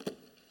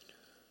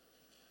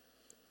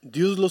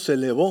 Dios los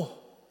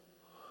elevó,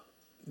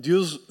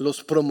 Dios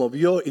los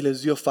promovió y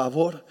les dio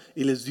favor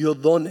y les dio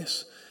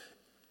dones.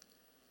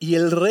 Y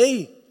el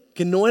rey,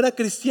 que no era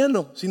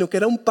cristiano, sino que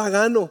era un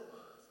pagano,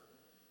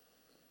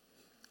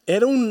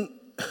 era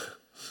un...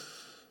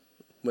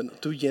 Bueno,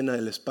 tú llena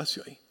el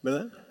espacio ahí,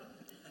 ¿verdad?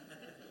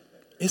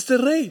 Este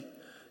rey,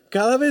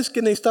 cada vez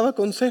que necesitaba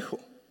consejo,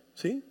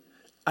 ¿sí?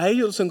 A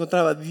ellos los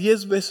encontraba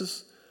 10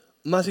 veces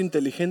más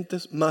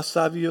inteligentes, más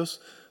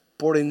sabios,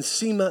 por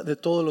encima de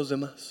todos los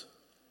demás.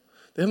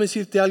 Déjame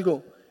decirte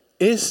algo,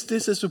 este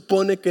se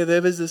supone que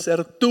debes de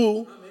ser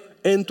tú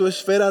en tu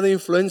esfera de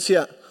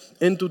influencia,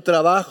 en tu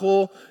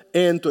trabajo,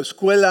 en tu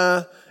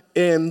escuela,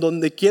 en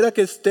donde quiera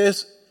que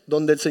estés,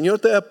 donde el Señor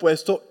te haya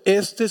puesto,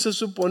 este se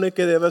supone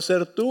que debe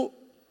ser tú.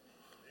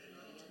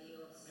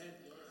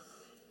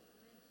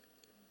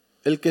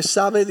 El que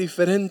sabe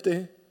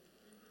diferente,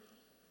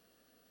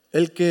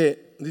 el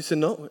que dice,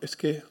 no, es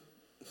que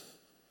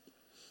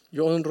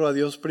yo honro a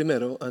Dios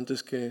primero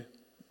antes que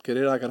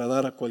querer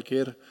agradar a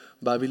cualquier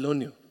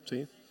babilonio,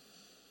 ¿sí?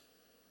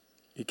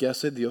 ¿Y qué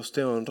hace? Dios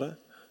te honra,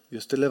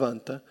 Dios te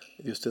levanta,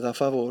 Dios te da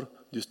favor,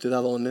 Dios te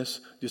da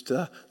dones, Dios te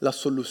da las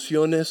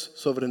soluciones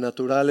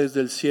sobrenaturales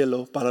del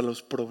cielo para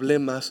los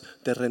problemas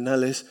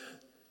terrenales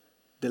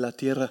de la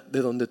tierra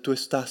de donde tú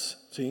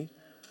estás, ¿sí?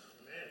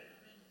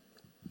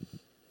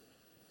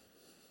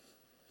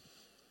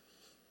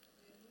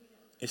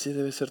 Ese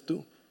debe ser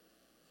tú,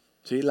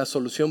 ¿sí? La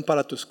solución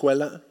para tu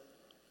escuela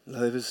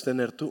la debes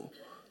tener tú.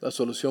 La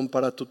solución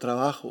para tu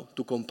trabajo,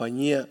 tu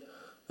compañía,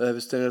 la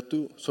debes tener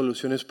tú.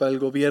 Soluciones para el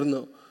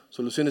gobierno,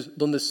 soluciones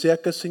donde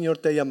sea que el Señor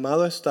te haya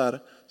llamado a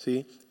estar,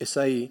 ¿sí? Es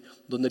ahí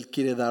donde Él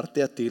quiere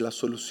darte a ti las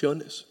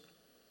soluciones.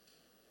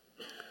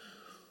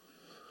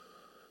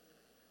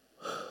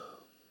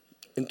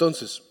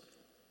 Entonces,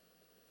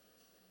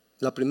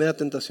 la primera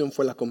tentación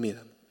fue la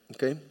comida,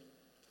 ¿ok?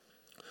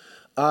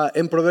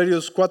 En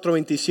Proverbios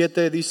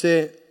 4:27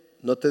 dice,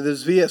 no te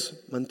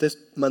desvíes,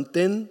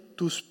 mantén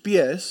tus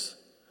pies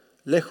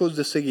lejos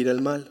de seguir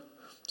el mal.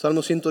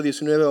 Salmo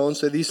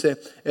 119:11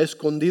 dice, he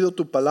escondido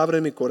tu palabra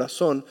en mi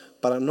corazón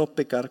para no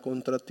pecar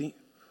contra ti.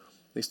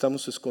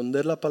 Necesitamos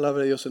esconder la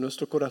palabra de Dios en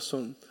nuestro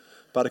corazón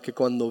para que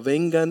cuando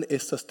vengan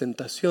estas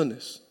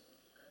tentaciones,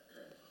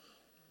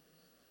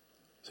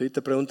 ¿sí?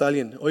 Te pregunta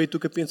alguien, oye, ¿tú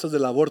qué piensas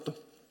del aborto?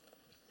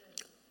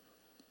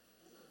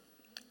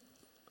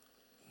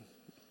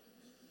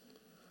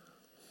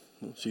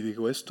 Si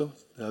digo esto,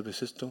 tal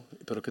vez esto,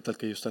 pero ¿qué tal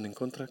que ellos están en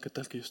contra? ¿Qué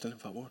tal que ellos están en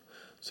favor?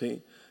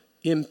 ¿Sí?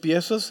 Y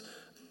empiezas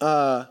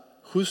a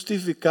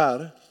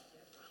justificar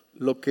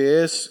lo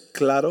que es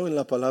claro en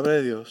la palabra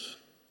de Dios.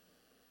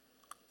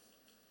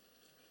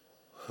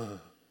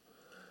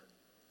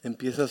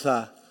 Empiezas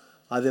a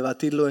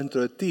debatirlo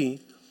dentro de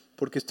ti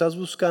porque estás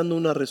buscando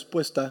una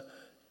respuesta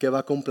que va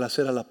a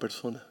complacer a la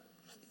persona.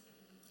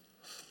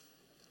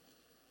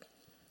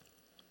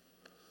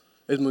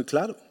 Es muy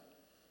claro.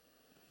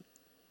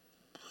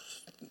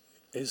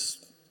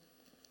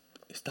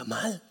 Está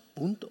mal,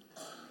 punto.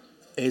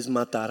 Es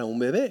matar a un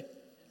bebé,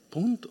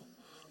 punto.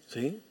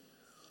 ¿Sí?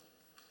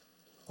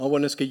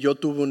 Bueno, es que yo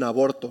tuve un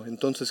aborto,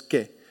 entonces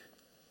 ¿qué?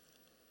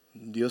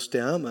 Dios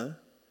te ama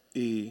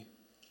y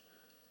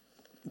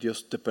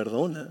Dios te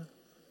perdona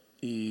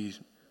y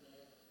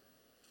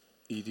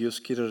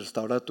Dios quiere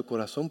restaurar tu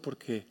corazón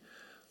porque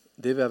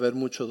debe haber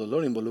mucho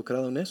dolor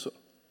involucrado en eso.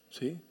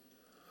 ¿Sí?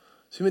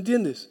 ¿Sí me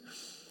entiendes?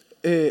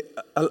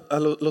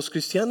 Los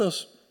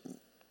cristianos,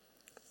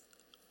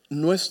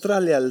 nuestra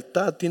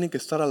lealtad tiene que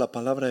estar a la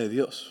palabra de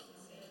Dios.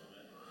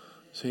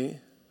 ¿Sí?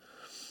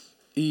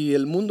 Y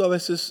el mundo a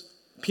veces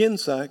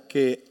piensa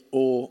que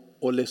o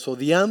les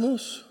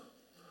odiamos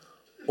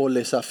o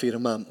les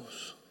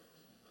afirmamos.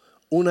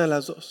 Una de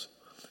las dos.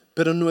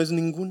 Pero no es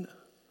ninguna.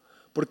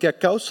 Porque a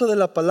causa de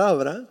la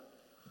palabra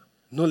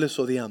no les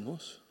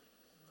odiamos.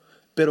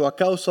 Pero a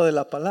causa de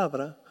la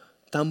palabra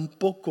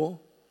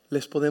tampoco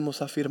les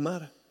podemos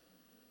afirmar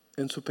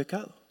en su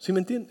pecado. ¿Sí me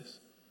entiendes?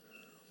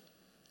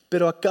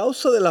 Pero a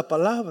causa de la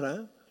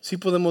palabra sí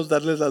podemos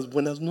darles las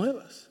buenas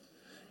nuevas.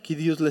 Que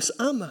Dios les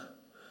ama.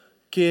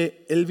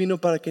 Que Él vino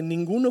para que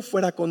ninguno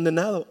fuera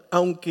condenado,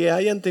 aunque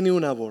hayan tenido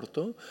un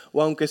aborto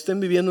o aunque estén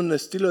viviendo un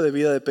estilo de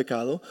vida de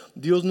pecado.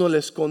 Dios no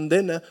les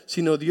condena,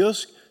 sino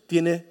Dios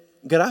tiene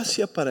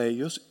gracia para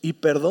ellos y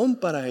perdón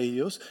para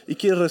ellos y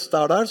quiere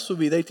restaurar su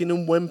vida y tiene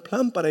un buen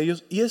plan para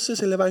ellos. Y ese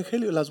es el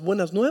evangelio, las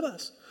buenas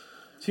nuevas.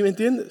 ¿Sí me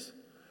entiendes?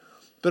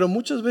 Pero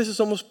muchas veces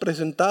somos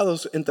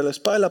presentados entre la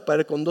espada y la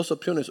pared con dos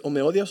opciones: o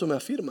me odias o me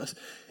afirmas.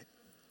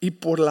 Y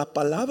por la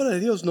palabra de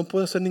Dios no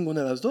puedo hacer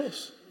ninguna de las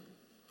dos.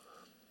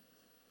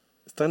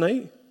 ¿Están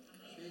ahí?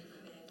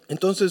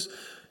 Entonces,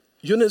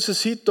 yo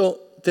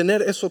necesito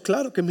tener eso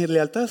claro, que mi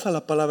lealtad es a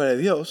la palabra de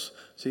Dios,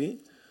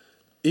 ¿sí?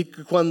 Y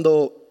que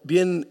cuando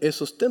vienen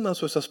esos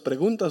temas o esas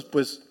preguntas,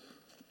 pues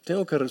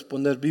tengo que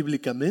responder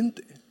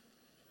bíblicamente.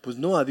 Pues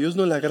no, a Dios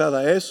no le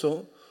agrada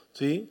eso,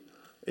 ¿sí?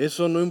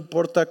 Eso no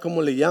importa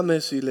cómo le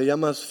llames, si le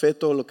llamas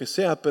feto o lo que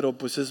sea, pero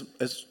pues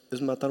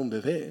es matar un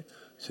bebé,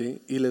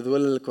 ¿sí? Y le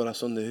duele el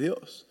corazón de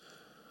Dios.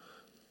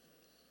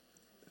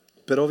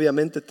 Pero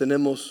obviamente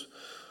tenemos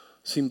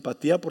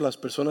simpatía por las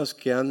personas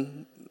que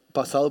han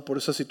pasado por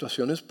esas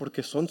situaciones,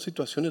 porque son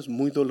situaciones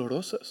muy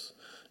dolorosas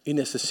y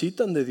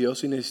necesitan de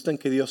Dios y necesitan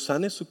que Dios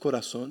sane su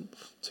corazón,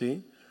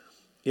 ¿sí?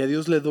 Y a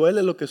Dios le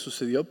duele lo que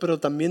sucedió, pero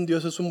también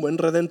Dios es un buen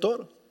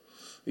redentor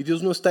y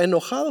Dios no está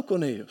enojado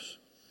con ellos.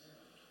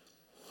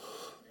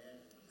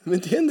 ¿Me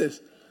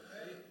entiendes?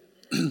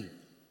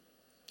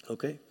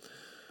 Ok.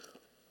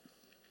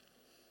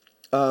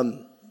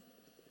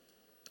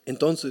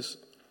 Entonces,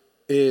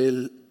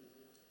 el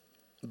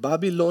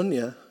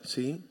Babilonia,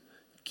 ¿sí?,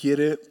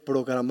 quiere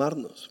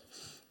programarnos.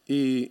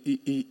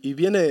 Y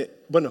viene,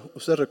 bueno,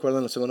 ustedes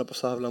recuerdan, la semana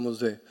pasada hablamos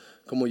de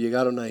cómo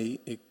llegaron ahí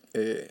y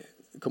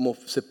cómo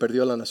se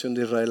perdió la nación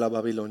de Israel a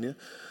Babilonia.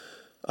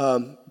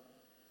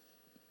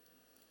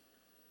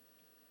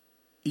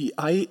 Y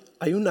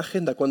hay una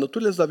agenda. Cuando tú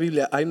lees la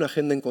Biblia, hay una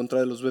agenda en contra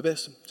de los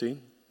bebés, ¿sí?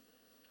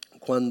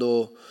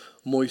 Cuando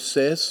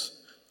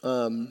Moisés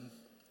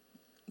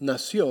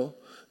nació,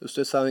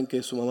 ustedes saben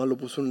que su mamá lo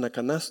puso en una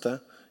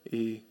canasta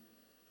y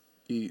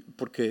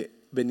porque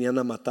venían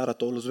a matar a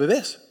todos los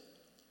bebés,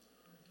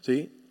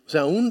 ¿sí? O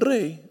sea, un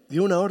rey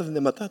dio una orden de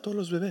matar a todos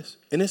los bebés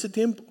en ese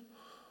tiempo.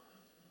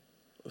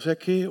 O sea,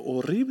 qué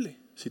horrible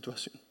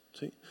situación,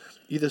 ¿sí?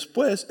 Y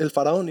después el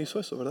faraón hizo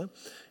eso, ¿verdad?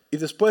 Y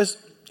después,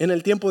 en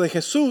el tiempo de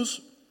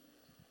Jesús,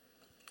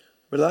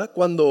 ¿verdad?,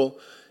 cuando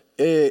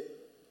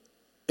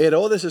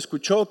Herodes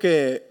escuchó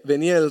que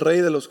venía el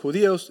rey de los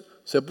judíos,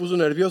 se puso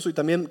nervioso y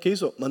también, ¿qué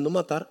hizo? Mandó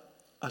matar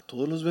a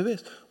todos los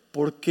bebés.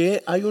 ¿Por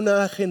qué hay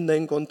una agenda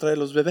en contra de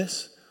los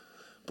bebés?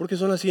 Porque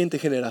son la siguiente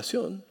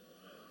generación.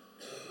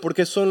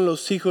 Porque son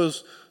los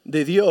hijos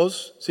de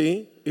Dios,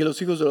 ¿sí?, y los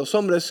hijos de los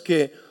hombres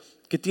que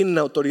tienen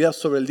autoridad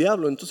sobre el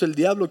diablo. Entonces el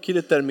diablo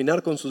quiere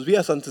terminar con sus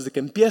vidas antes de que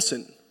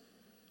empiecen.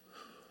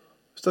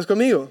 ¿Estás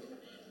conmigo?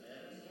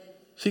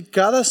 Si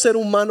cada ser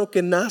humano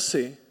que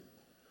nace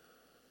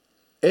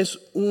es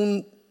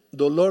un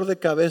dolor de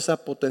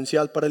cabeza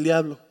potencial para el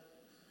diablo,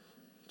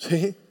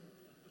 ¿sí?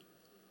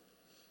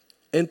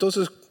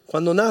 Entonces,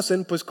 cuando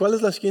nacen, pues ¿cuál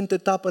es la siguiente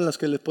etapa en la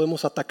que les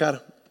podemos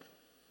atacar?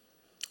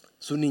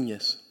 Su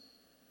niñez.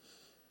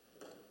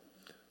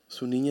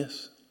 Su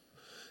niñez.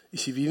 Y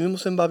si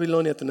vivimos en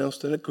Babilonia, tenemos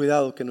que tener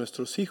cuidado que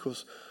nuestros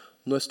hijos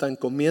no están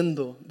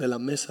comiendo de la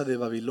mesa de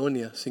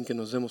Babilonia sin que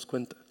nos demos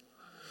cuenta.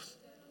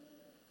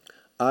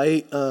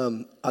 Hay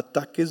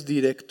ataques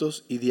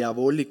directos y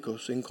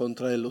diabólicos en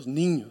contra de los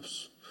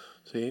niños,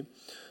 ¿sí?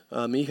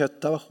 Mi hija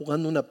estaba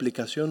jugando una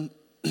aplicación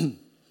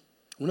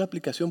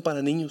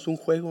para niños, un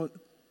juego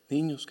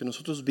niños que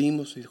nosotros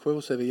vimos y el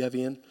juego se veía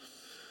bien.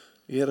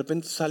 Y de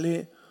repente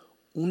sale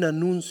un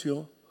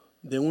anuncio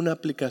de una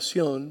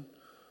aplicación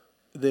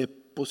de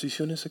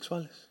posiciones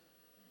sexuales.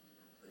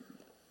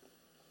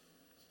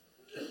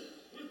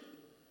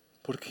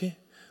 ¿Por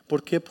qué?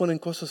 ¿Por qué ponen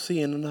cosas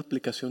así en una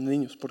aplicación de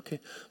niños? ¿Por qué?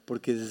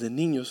 Porque desde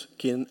niños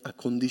quieren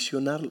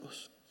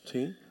acondicionarlos,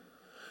 ¿sí?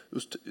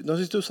 No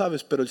sé si tú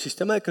sabes, pero el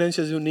sistema de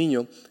creencias de un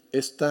niño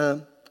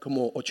está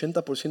como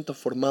 80%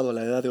 formado a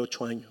la edad de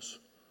 8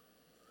 años.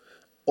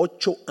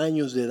 8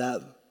 años de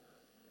edad.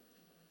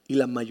 Y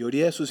la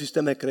mayoría de su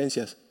sistema de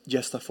creencias ya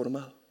está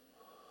formado.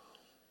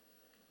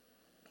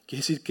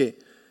 Quiere decir que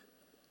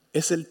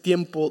es el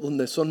tiempo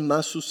donde son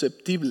más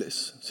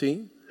susceptibles,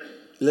 ¿sí?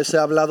 Les he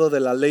hablado de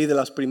la ley de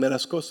las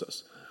primeras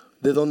cosas,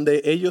 de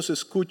donde ellos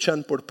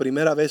escuchan por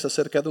primera vez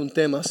acerca de un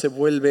tema, se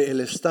vuelve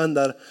el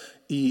estándar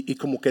y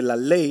como que la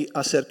ley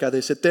acerca de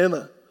ese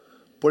tema.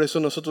 Por eso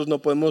nosotros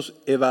no podemos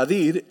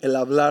evadir el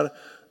hablar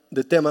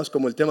de temas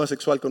como el tema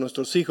sexual con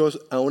nuestros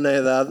hijos a una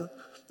edad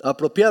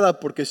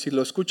apropiada, porque si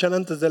lo escuchan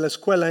antes de la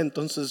escuela,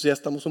 entonces ya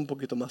estamos un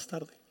poquito más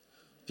tarde.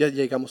 Ya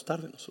llegamos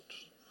tarde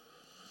nosotros.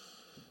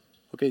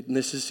 Okay,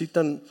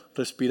 necesitan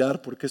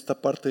respirar porque esta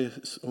parte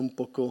es un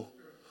poco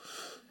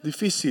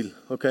difícil,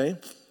 ¿ok?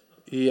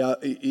 Y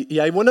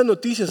hay buenas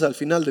noticias al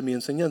final de mi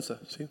enseñanza,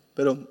 ¿sí?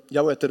 Pero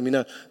ya voy a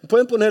terminar.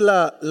 ¿Pueden poner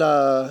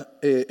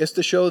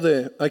este show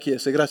de aquí?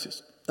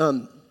 Gracias.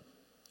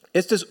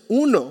 Este es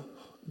uno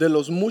de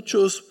los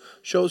muchos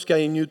shows que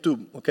hay en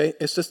YouTube, ¿ok?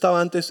 Este estaba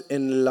antes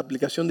en la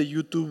aplicación de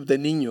YouTube de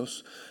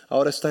niños,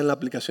 ahora está en la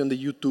aplicación de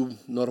YouTube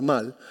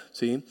normal,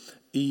 ¿sí?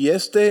 Y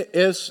este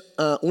es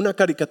una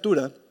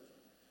caricatura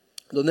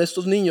donde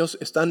estos niños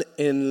están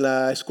en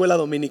la escuela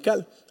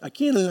dominical,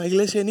 aquí en la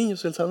iglesia de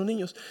niños, el salón de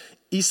niños,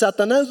 y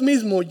Satanás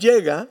mismo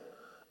llega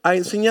a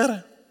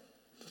enseñar,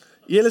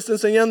 y él está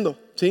enseñando,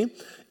 ¿sí?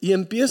 Y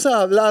empieza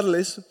a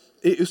hablarles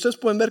y ustedes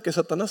pueden ver que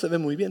Satanás se ve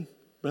muy bien,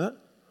 ¿verdad?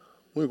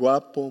 Muy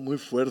guapo, muy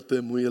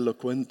fuerte, muy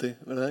elocuente,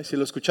 ¿verdad? Y si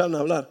lo escucharon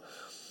hablar.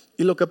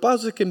 Y lo que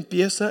pasa es que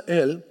empieza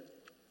él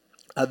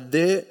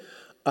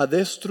a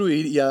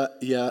destruir y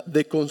a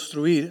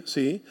deconstruir,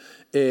 ¿sí?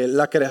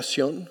 La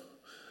creación,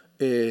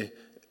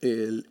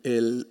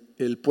 el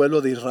pueblo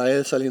de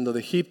Israel saliendo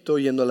de Egipto,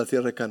 yendo a la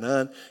tierra de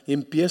Canaán, y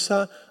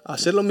empieza a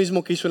hacer lo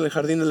mismo que hizo en el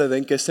jardín del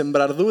Edén, que es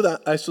sembrar duda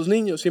a estos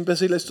niños. Y empieza a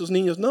decirle a estos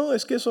niños, no,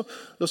 es que eso,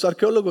 los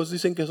arqueólogos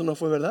dicen que eso no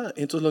fue verdad.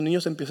 Y entonces los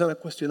niños empiezan a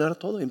cuestionar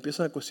todo, y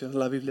empiezan a cuestionar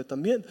la Biblia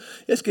también.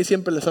 Es que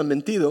siempre les han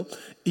mentido,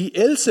 y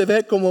él se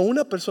ve como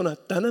una persona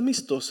tan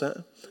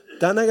amistosa,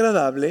 tan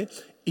agradable,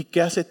 y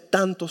que hace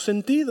tanto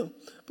sentido.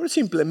 Pero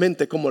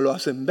simplemente como lo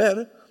hacen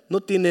ver,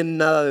 no tiene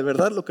nada de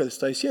verdad lo que él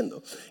está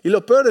diciendo. Y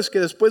lo peor es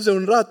que después de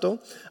un rato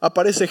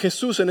aparece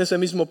Jesús en ese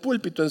mismo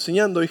púlpito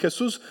enseñando, y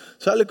Jesús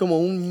sale como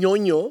un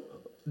ñoño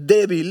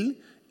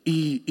débil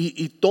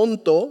y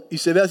tonto, y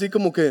se ve así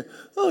como que,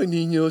 ay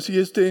niños,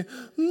 y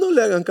no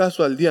le hagan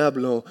caso al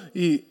diablo.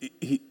 Y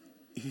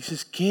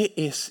dices, ¿qué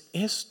es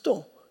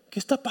esto? ¿Qué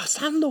está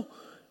pasando?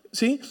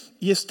 ¿Sí?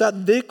 Y está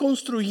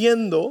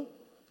deconstruyendo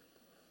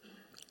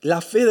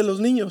la fe de los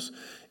niños.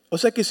 O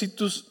sea que si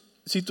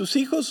tus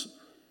hijos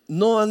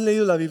no han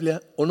leído la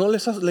Biblia, o no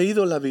les has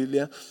leído la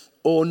Biblia,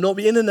 o no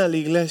vienen a la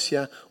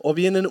iglesia, o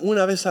vienen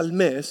una vez al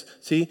mes,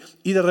 ¿sí?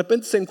 Y de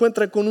repente se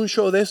encuentran con un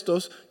show de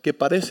estos que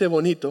parece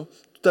bonito,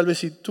 tal vez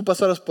si tú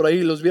pasaras por ahí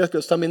y los vieras que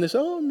lo están viendo,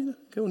 dices, oh mira,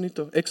 qué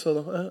bonito,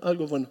 Éxodo,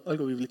 algo bueno,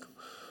 algo bíblico.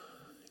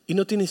 Y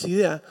no tienes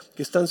idea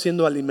que están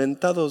siendo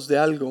alimentados de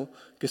algo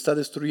que está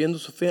destruyendo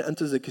su fe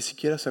antes de que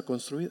siquiera sea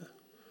construida.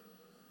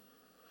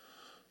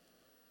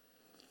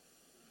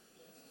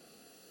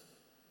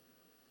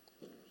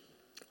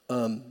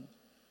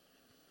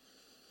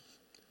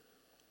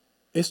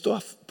 Esto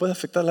puede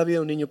afectar la vida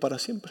de un niño para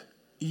siempre.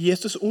 Y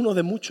esto es uno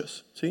de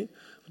muchos, ¿sí?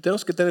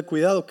 Tenemos que tener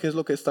cuidado qué es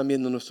lo que están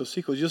viendo nuestros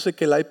hijos. Yo sé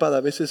que el iPad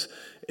a veces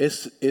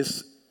es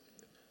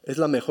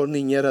la mejor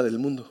niñera del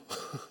mundo.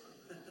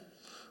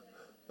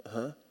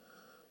 Ajá.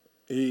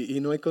 Y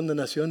no hay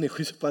condenación ni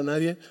juicio para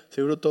nadie.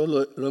 Seguro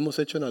todos lo hemos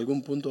hecho en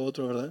algún punto u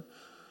otro, ¿verdad?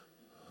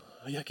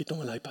 Ay, aquí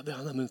toma el iPad,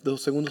 déjame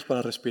 2 segundos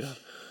para respirar.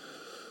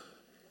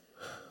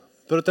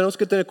 Pero tenemos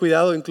que tener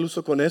cuidado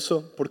incluso con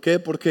eso. ¿Por qué?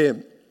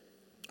 Porque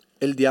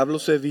el diablo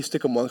se viste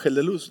como ángel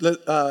de luz.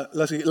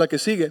 La que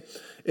sigue.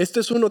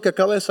 Este es uno que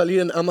acaba de salir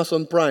en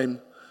Amazon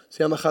Prime. Se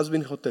llama Has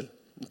Been Hotel.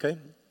 ¿Okay?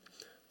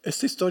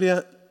 Esta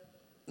historia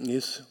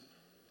es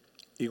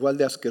igual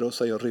de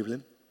asquerosa y horrible.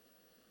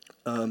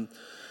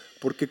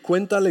 Porque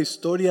cuenta la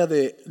historia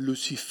de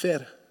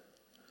Lucifer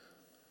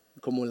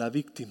como la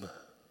víctima.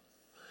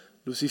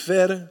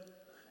 Lucifer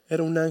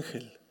era un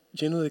ángel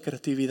lleno de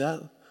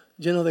creatividad,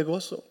 lleno de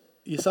gozo,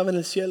 y estaba en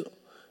el cielo.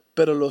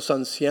 Pero los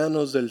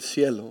ancianos del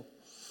cielo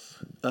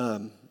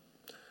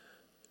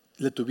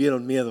le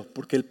tuvieron miedo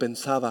porque él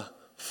pensaba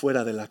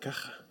fuera de la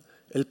caja.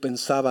 Él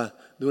pensaba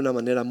de una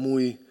manera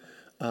muy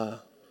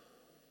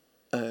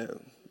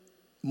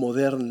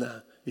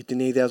moderna y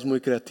tenía ideas muy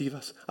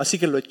creativas. Así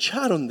que lo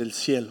echaron del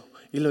cielo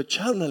y lo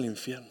echaron al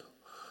infierno.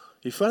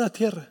 Y fue a la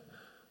tierra.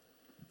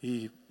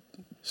 Y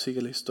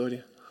sigue la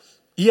historia.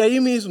 Y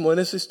ahí mismo en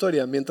esa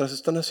historia, mientras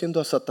están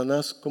haciendo a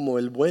Satanás como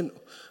el bueno.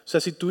 O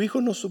sea, si tu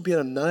hijo no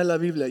supiera nada de la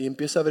Biblia y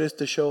empieza a ver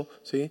este show,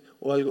 ¿sí?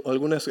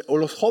 O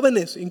los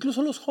jóvenes,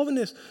 incluso los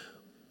jóvenes,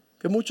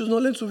 que muchos no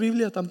leen su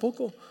Biblia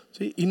tampoco,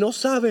 ¿sí? Y no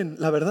saben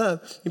la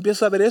verdad,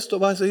 empieza a ver esto,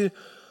 va a decir,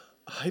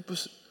 ay,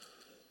 pues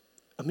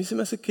a mí se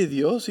me hace que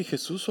Dios y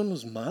Jesús son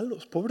los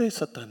malos, pobre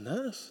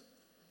Satanás.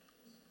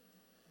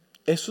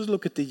 Eso es lo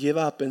que te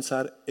lleva a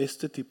pensar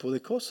este tipo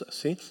de cosas,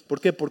 ¿sí?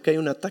 ¿Por qué? Porque hay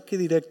un ataque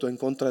directo en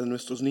contra de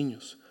nuestros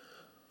niños.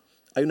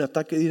 Hay un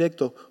ataque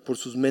directo por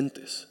sus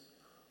mentes.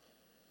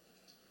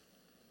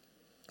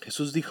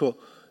 Jesús dijo,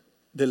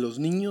 de los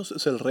niños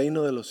es el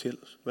reino de los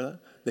cielos,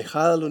 ¿verdad?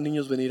 Dejad a los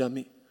niños venir a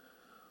mí.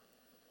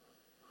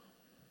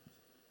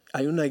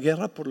 Hay una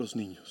guerra por los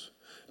niños.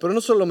 Pero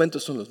no solamente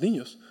son los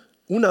niños.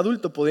 Un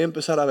adulto podría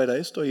empezar a ver a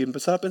esto y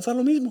empezar a pensar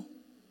lo mismo.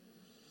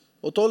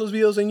 O todos los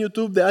videos en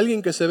YouTube de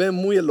alguien que se ve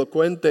muy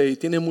elocuente y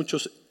tiene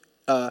muchos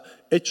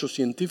hechos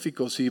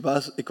científicos y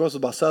cosas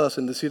basadas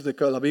en decir de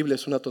que la Biblia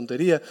es una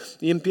tontería.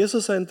 Y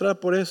empiezas a entrar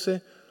por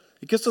ese.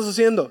 ¿Y qué estás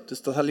haciendo? Te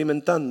estás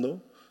alimentando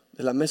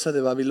de la mesa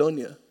de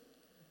Babilonia.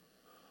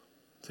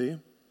 ¿Sí?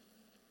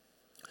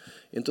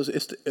 Y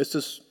entonces esto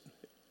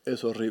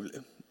es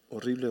horrible.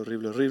 Horrible,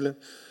 horrible, horrible.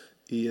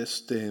 Y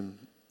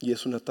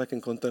es un ataque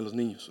en contra de los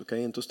niños.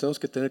 ¿Okay? Entonces tenemos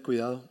que tener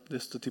cuidado de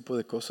este tipo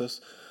de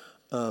cosas.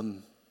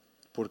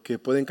 Porque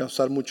pueden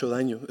causar mucho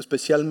daño,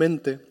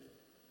 especialmente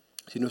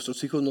si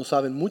nuestros hijos no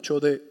saben mucho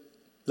de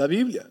la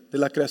Biblia, de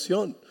la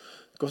creación,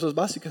 cosas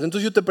básicas.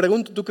 Entonces yo te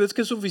pregunto, ¿tú crees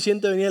que es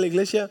suficiente venir a la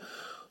iglesia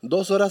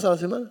 2 horas a la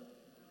semana?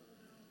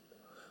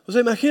 O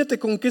sea, imagínate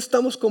con qué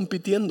estamos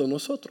compitiendo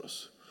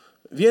nosotros.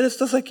 Bien,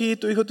 estás aquí,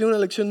 tu hijo tiene una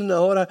lección de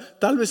 1 hora,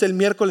 tal vez el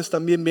miércoles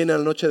también viene a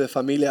la noche de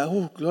familia,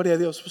 gloria a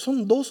Dios. Pues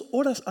son 2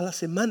 horas a la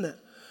semana,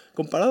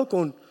 comparado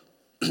con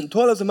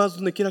todas las demás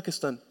donde quiera que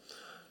están.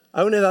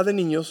 Hay una edad de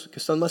niños que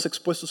están más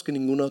expuestos que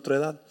ninguna otra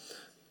edad.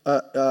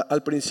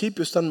 al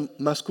principio están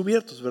más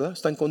cubiertos, ¿verdad?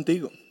 Están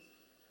contigo.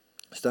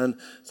 Están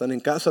en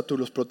casa, tú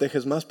los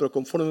proteges más, pero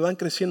conforme van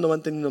creciendo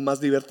van teniendo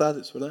más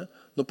libertades, ¿verdad?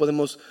 No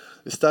podemos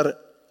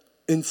estar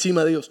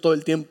encima de ellos todo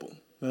el tiempo,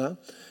 ¿verdad?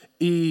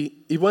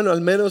 Y bueno,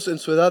 al menos en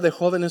su edad de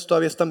jóvenes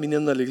todavía están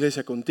viniendo a la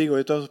iglesia contigo,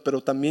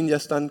 pero también ya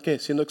están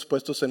siendo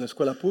expuestos en la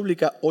escuela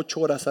pública 8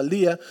 horas al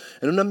día,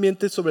 en un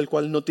ambiente sobre el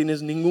cual no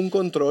tienes ningún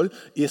control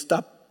y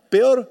está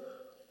peor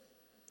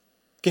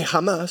que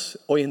jamás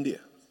hoy en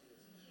día,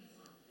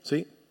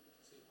 ¿sí?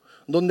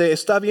 Donde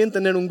está bien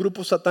tener un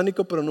grupo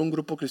satánico, pero no un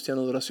grupo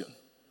cristiano de oración.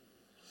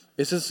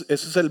 Ese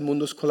es el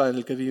mundo escolar en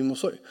el que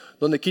vivimos hoy,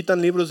 donde quitan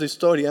libros de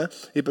historia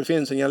y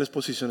prefieren enseñarles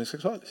posiciones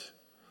sexuales.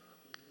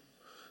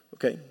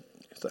 Ok,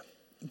 está.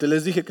 Te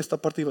les dije que esta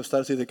parte iba a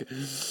estar así de que...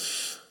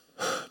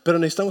 Pero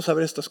necesitamos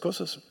saber estas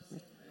cosas.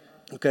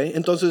 Ok,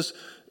 entonces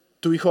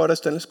tu hijo ahora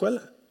está en la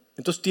escuela.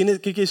 Entonces, ¿qué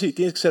quiere decir?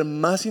 Tienes que ser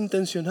más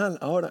intencional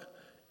ahora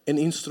en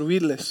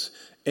instruirles,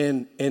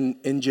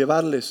 en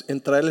llevarles,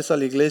 en traerles a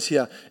la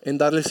iglesia, en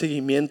darles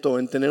seguimiento,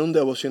 en tener un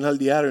devocional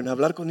diario, en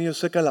hablar con ellos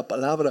acerca de la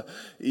palabra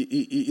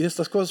y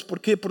estas cosas.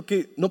 ¿Por qué?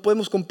 Porque no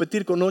podemos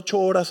competir con 8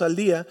 horas al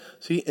día,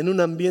 ¿sí? En un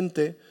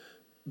ambiente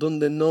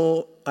donde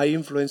no hay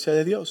influencia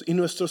de Dios. Y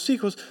nuestros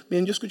hijos,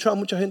 miren, yo he escuchado a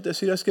mucha gente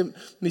decir, es que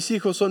mis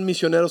hijos son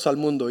misioneros al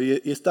mundo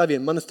y está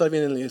bien, van a estar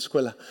bien en la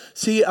escuela.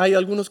 Sí, hay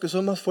algunos que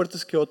son más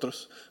fuertes que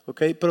otros,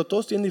 ¿okay? Pero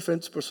todos tienen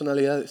diferentes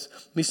personalidades.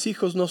 Mis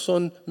hijos no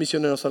son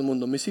misioneros al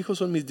mundo, mis hijos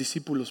son mis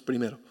discípulos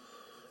primero.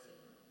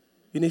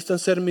 Y necesitan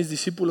ser mis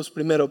discípulos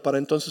primero para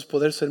entonces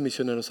poder ser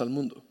misioneros al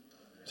mundo,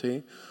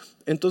 ¿sí?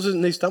 Entonces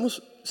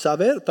necesitamos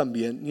saber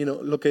también,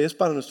 lo que es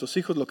para nuestros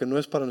hijos, lo que no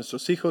es para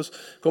nuestros hijos,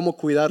 cómo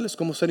cuidarles,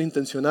 cómo ser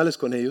intencionales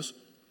con ellos.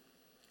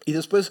 Y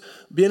después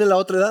viene la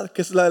otra edad,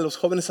 que es la de los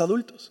jóvenes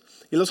adultos.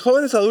 Y los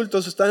jóvenes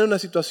adultos están en una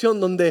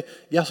situación donde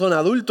ya son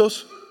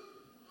adultos.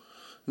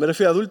 Me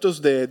refiero a adultos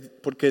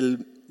porque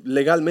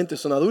legalmente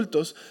son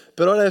adultos,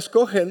 pero ahora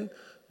escogen,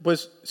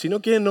 pues si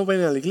no quieren no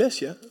ven a la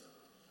iglesia.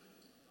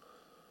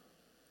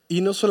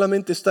 Y no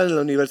solamente están en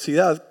la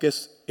universidad, que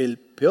es el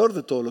peor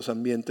de todos los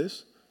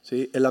ambientes,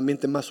 ¿sí? El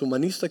ambiente más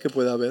humanista que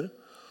pueda haber,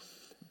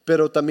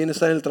 pero también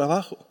está en el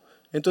trabajo.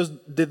 Entonces,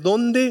 ¿de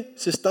dónde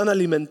se están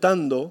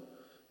alimentando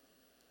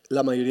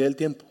la mayoría del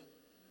tiempo?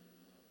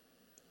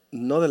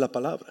 No de la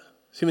palabra,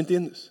 ¿sí me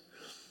entiendes?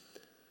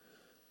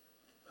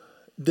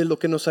 De lo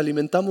que nos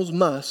alimentamos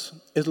más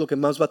es lo que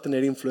más va a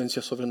tener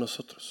influencia sobre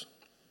nosotros.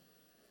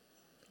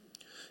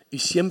 Y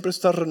siempre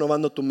estás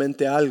renovando tu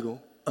mente a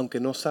algo, aunque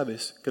no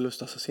sabes que lo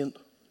estás haciendo.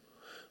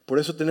 Por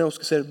eso tenemos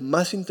que ser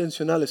más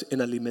intencionales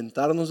en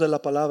alimentarnos de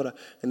la palabra,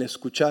 en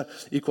escuchar.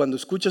 Y cuando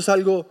escuchas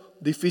algo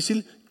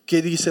difícil,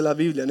 ¿qué dice la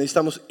Biblia?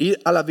 Necesitamos ir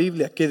a la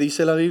Biblia. ¿Qué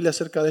dice la Biblia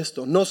acerca de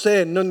esto? No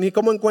sé, ni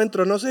cómo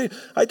encuentro, no sé.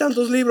 Hay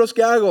tantos libros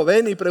que hago.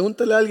 Ven y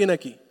pregúntale a alguien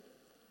aquí.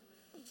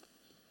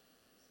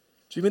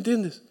 ¿Sí me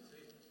entiendes?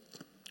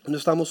 No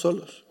estamos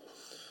solos.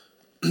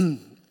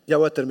 Ya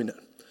voy a terminar.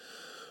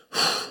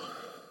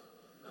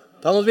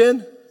 ¿Estamos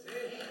bien?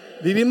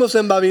 Vivimos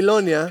en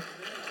Babilonia.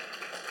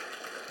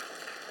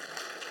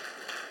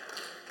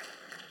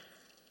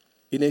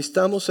 Y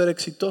necesitamos ser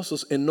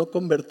exitosos en no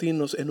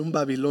convertirnos en un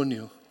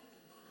babilonio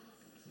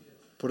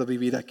por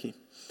vivir aquí.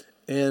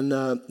 En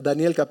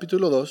Daniel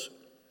capítulo 2,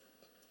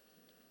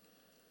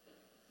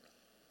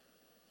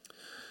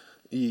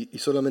 y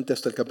solamente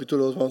hasta el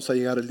capítulo 2 vamos a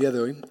llegar el día de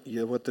hoy, y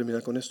ya voy a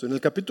terminar con esto. En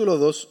el capítulo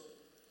 2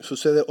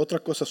 sucede otra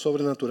cosa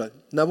sobrenatural.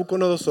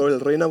 Nabucodonosor, el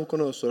rey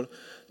Nabucodonosor,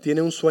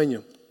 tiene un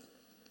sueño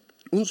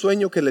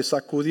que le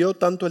sacudió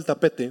tanto el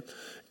tapete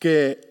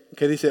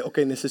que dice, ok,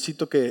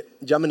 necesito que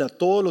llamen a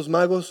todos los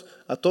magos,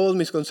 a todos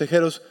mis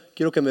consejeros,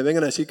 quiero que me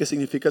vengan a decir qué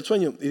significa el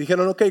sueño. Y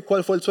dijeron, ok,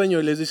 ¿cuál fue el sueño?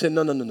 Y les dice,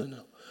 no.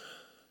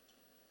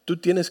 Tú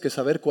tienes que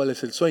saber cuál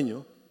es el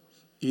sueño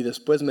y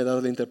después me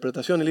das la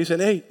interpretación. Y le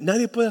dicen, hey,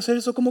 nadie puede hacer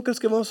eso, ¿cómo crees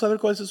que vamos a saber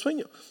cuál es el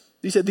sueño?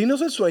 Dice,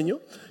 dinos el sueño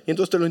y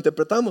entonces te lo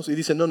interpretamos. Y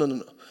dice, no.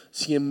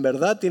 Si en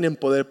verdad tienen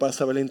poder para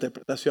saber la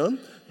interpretación,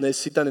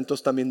 necesitan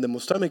entonces también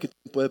demostrarme que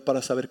tienen poder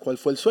para saber cuál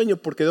fue el sueño,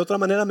 porque de otra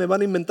manera me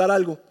van a inventar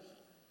algo.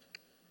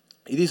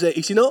 Y dice,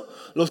 y si no,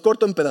 los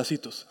corto en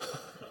pedacitos.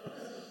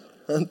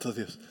 Santo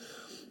Dios.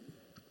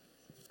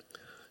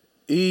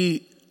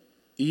 Y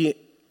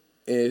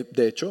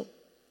de hecho,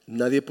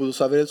 nadie pudo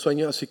saber el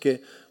sueño, así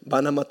que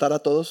van a matar a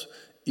todos.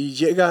 Y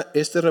llega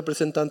este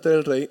representante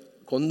del rey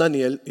con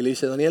Daniel y le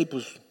dice, Daniel,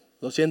 pues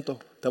lo siento,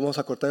 te vamos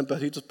a cortar en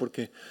pedacitos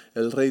porque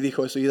el rey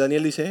dijo eso. Y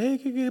Daniel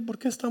dice, ¿por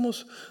qué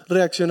estamos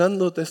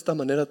reaccionando de esta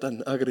manera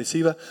tan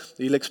agresiva?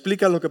 Y le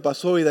explica lo que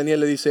pasó y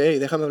Daniel le dice,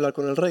 déjame hablar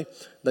con el rey.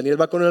 Daniel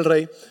va con el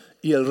rey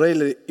y el rey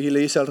le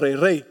dice al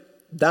rey,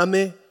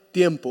 dame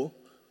tiempo,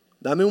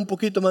 dame un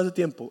poquito más de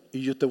tiempo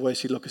y yo te voy a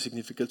decir lo que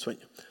significa el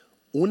sueño.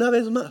 Una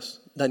vez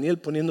más, Daniel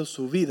poniendo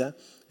su vida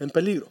en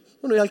peligro.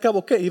 Bueno, y al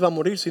cabo, ¿qué? Iba a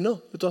morir si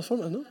no, de todas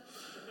formas, ¿no?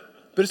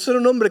 Pero ese era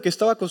un hombre que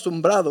estaba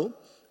acostumbrado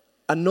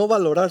a no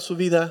valorar su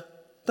vida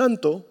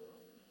tanto,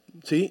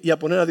 ¿sí? Y a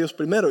poner a Dios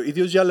primero. Y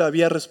Dios ya lo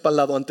había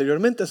respaldado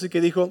anteriormente, así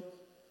que dijo,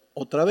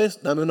 Otra vez,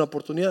 dame una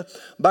oportunidad.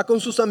 Va con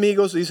sus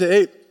amigos y dice,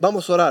 hey,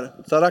 vamos a orar.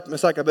 Sadrach,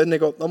 Mesach,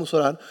 Abednego, vamos a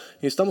orar.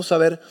 Y necesitamos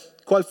saber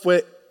cuál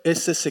fue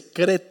ese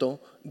secreto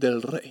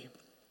del rey.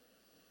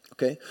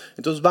 ¿Okay?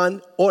 Entonces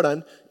van,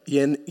 oran y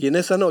en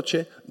esa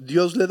noche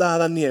Dios le da a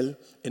Daniel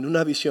en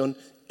una visión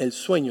el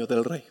sueño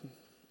del rey.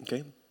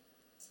 ¿Okay?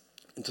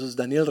 Entonces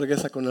Daniel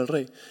regresa con el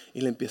rey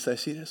y le empieza a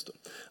decir esto.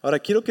 Ahora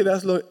quiero que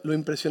veas lo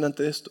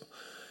impresionante de esto.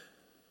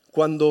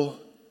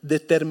 Cuando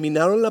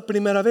determinaron la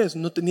primera vez,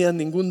 no tenían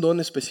ningún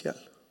don especial,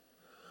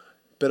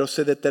 pero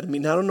se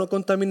determinaron no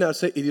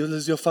contaminarse y Dios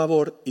les dio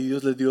favor y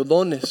Dios les dio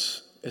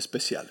dones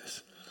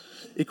especiales.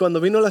 Y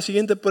cuando vino la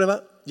siguiente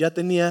prueba, ya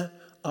tenía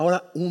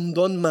ahora un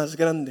don más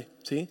grande,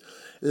 ¿sí?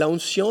 La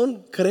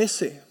unción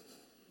crece,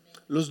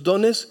 los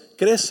dones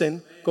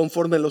crecen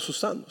conforme los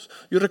usamos.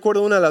 Yo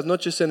recuerdo una de las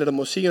noches en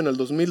Hermosillo en el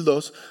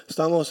 2002,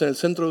 estábamos en el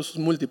Centro de Usos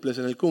Múltiples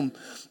en el CUM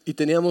y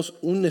teníamos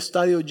un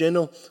estadio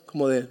lleno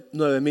como de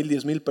 9,000,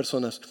 10,000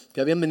 personas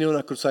que habían venido a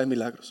una cruzada de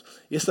milagros.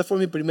 Y esta fue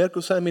mi primer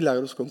cruzada de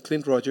milagros con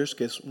Clint Rogers,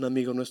 que es un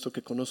amigo nuestro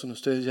que conocen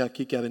ustedes ya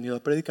aquí, que ha venido a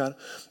predicar.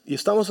 Y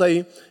estamos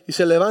ahí y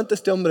se levanta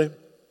este hombre,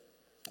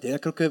 tenía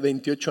creo que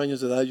 28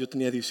 años de edad, yo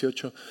tenía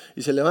 18,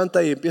 y se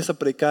levanta y empieza a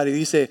predicar y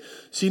dice,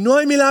 si no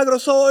hay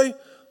milagros hoy,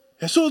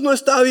 Jesús no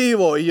está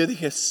vivo. Y yo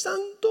dije,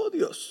 santo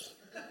Dios,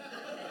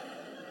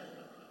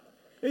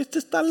 este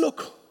está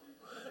loco.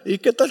 ¿Y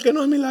qué tal que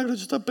no es milagro?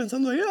 Yo estaba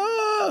pensando ahí,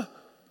 ¡ah!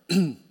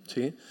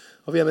 Sí,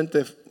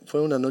 obviamente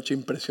fue una noche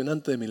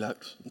impresionante de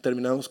milagros.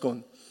 Terminamos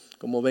con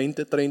como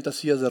 20, 30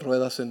 sillas de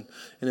ruedas en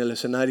el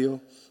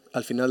escenario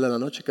al final de la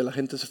noche, que la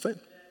gente se fue.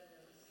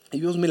 Y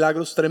vimos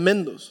milagros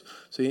tremendos,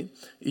 ¿sí?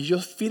 Y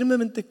yo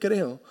firmemente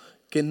creo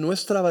que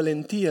nuestra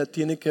valentía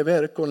tiene que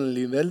ver con el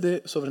nivel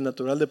de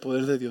sobrenatural de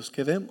poder de Dios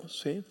que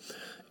vemos, ¿sí?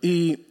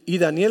 Y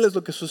Daniel es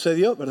lo que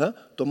sucedió, ¿verdad?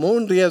 Tomó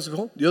un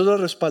riesgo, Dios lo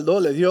respaldó,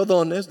 le dio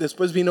dones.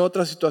 Después vino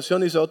otra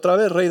situación y dice, otra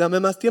vez, rey, dame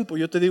más tiempo,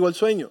 yo te digo el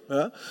sueño,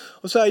 ¿verdad?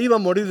 O sea, iba a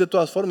morir de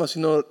todas formas si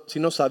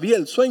no sabía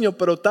el sueño,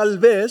 pero tal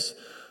vez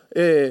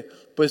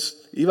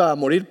pues iba a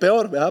morir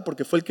peor, ¿verdad?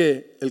 Porque fue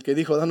el que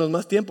dijo, danos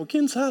más tiempo,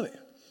 ¿quién sabe?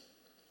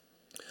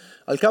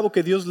 Al cabo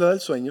que Dios le da el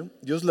sueño,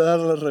 Dios le da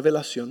la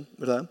revelación,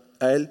 ¿verdad?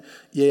 A él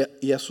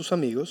y a sus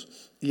amigos.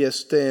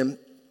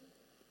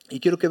 Y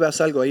quiero que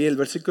veas algo ahí. El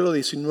versículo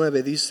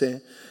 19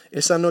 dice,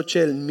 esa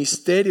noche el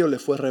misterio le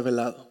fue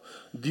revelado.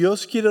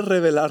 Dios quiere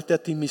revelarte a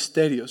ti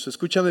misterios.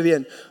 Escúchame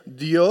bien,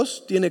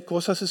 Dios tiene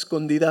cosas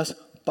escondidas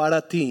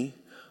para ti,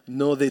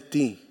 no de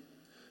ti.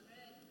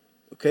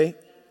 ¿Ok?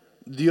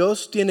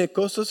 Dios tiene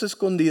cosas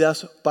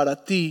escondidas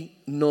para ti,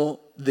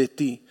 no de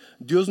ti.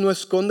 Dios no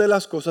esconde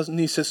las cosas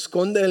ni se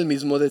esconde Él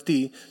mismo de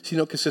ti,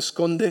 sino que se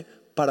esconde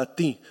para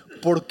ti.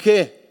 ¿Por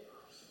qué?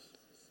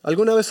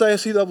 ¿Alguna vez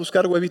hayas ido a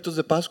buscar huevitos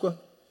de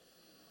Pascua?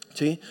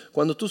 ¿Sí?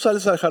 Cuando tú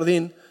sales al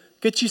jardín,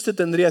 ¿qué chiste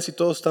tendría si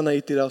todos están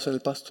ahí tirados en el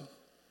pasto?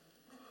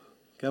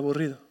 Qué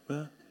aburrido,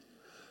 ¿verdad?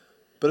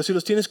 Pero si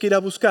los tienes que ir a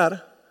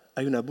buscar,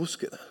 hay una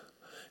búsqueda.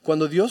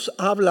 Cuando Dios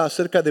habla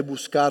acerca de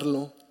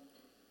buscarlo,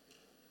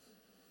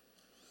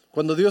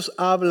 cuando Dios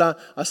habla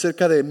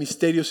acerca de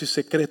misterios y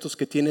secretos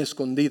que tiene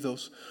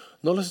escondidos,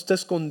 no los está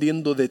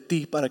escondiendo de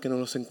ti para que no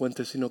los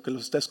encuentres, sino que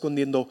los está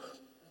escondiendo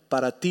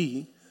para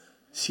ti,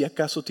 si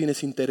acaso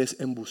tienes interés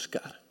en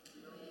buscar.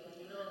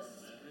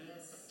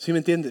 ¿Sí me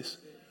entiendes?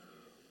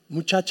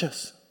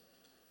 Muchachas,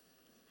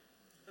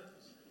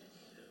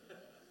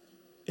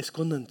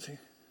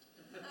 escóndanse.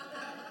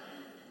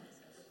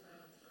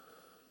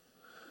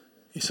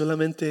 Y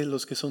solamente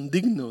los que son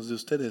dignos de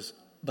ustedes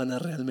van a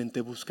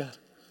realmente buscar.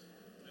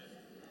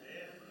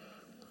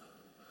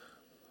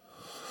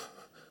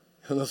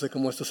 Yo no sé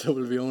cómo esto se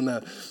volvió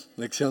una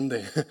lección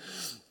de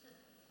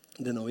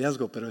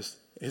noviazgo, pero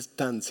es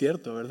tan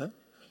cierto, ¿verdad?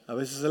 A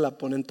veces se la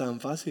ponen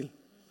tan fácil,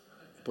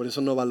 por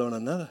eso no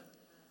valoran nada.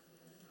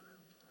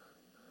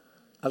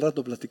 Al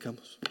rato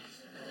platicamos.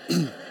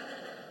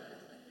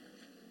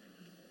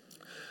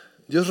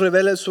 Dios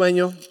revela el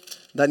sueño,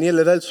 Daniel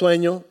le da el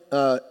sueño,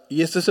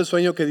 y este es el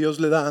sueño que Dios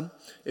le da,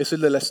 es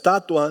el de la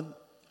estatua.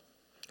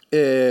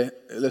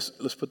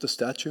 Let's put the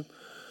statue.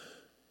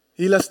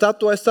 Y la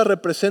estatua esta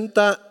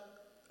representa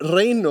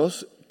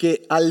reinos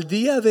que al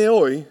día de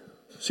hoy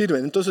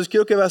sirven. Entonces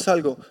quiero que veas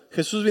algo.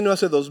 Jesús vino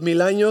hace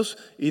 2000 años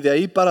y de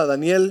ahí para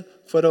Daniel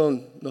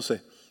fueron, no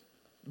sé,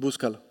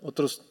 búscalo,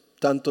 otros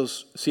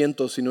tantos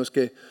cientos, si no es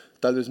que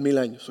tal vez 1000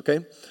 años, ¿ok?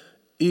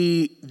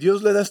 Y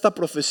Dios le da esta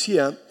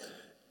profecía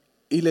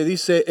y le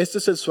dice, este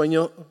es el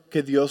sueño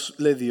que Dios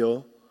le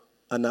dio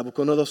a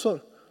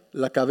Nabucodonosor.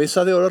 La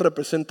cabeza de oro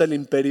representa el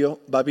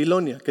imperio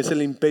Babilonia, que es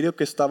el imperio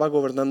que estaba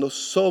gobernando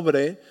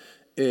sobre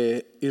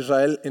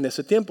Israel en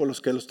ese tiempo, los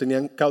que los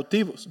tenían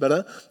cautivos,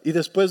 ¿verdad? Y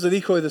después le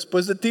dijo, y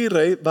después de ti,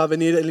 rey, va a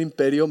venir el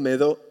imperio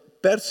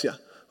Medo-Persia,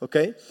 ¿ok?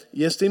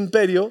 Y este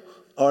imperio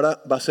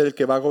ahora va a ser el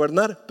que va a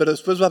gobernar, pero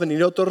después va a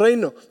venir otro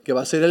reino, que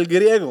va a ser el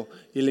griego,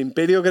 y el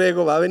imperio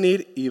griego va a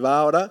venir y va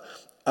ahora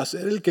a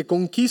ser el que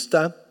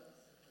conquista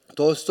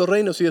todos estos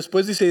reinos. Y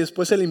después dice, y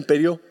después el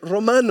imperio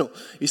romano.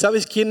 ¿Y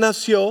sabes quién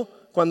nació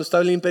cuando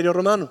estaba el imperio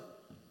romano?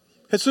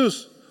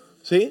 Jesús,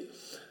 ¿sí?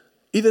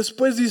 Y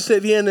después dice,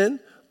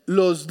 vienen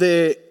los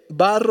de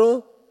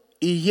barro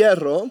y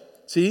hierro,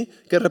 ¿sí?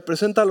 Que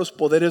representa los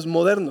poderes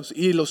modernos.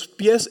 Y los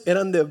pies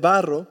eran de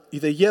barro y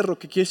de hierro,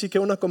 que quiere decir que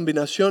era una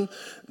combinación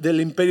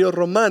del Imperio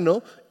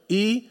Romano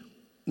y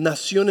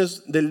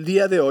naciones del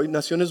día de hoy,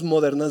 naciones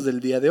modernas del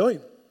día de hoy.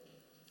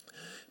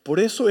 Por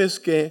eso es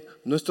que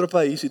nuestro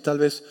país y tal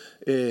vez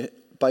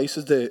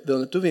países de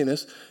donde tú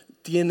vienes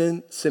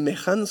tienen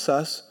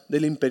semejanzas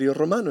del Imperio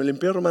Romano. El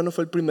Imperio Romano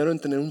fue el primero en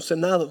tener un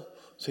senado,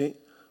 ¿sí?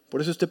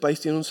 Por eso este país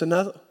tiene un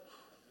senado.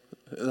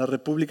 La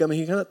República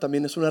Mexicana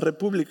también es una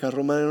república,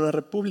 Roma era una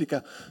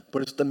república,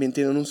 por eso también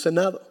tienen un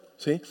senado,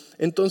 ¿sí?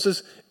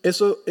 Entonces,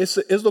 eso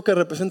es lo que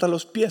representa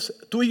los pies.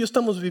 Tú y yo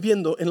estamos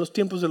viviendo en los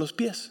tiempos de los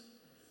pies.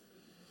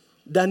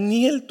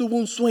 Daniel tuvo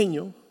un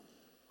sueño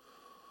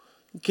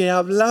que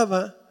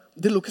hablaba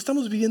de lo que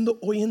estamos viviendo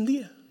hoy en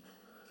día,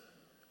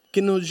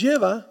 que nos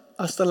lleva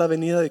hasta la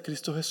venida de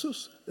Cristo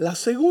Jesús, la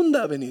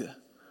segunda venida.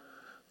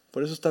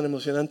 Por eso es tan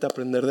emocionante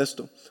aprender de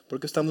esto,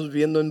 porque estamos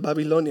viviendo en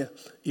Babilonia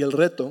y el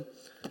reto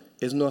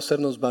es no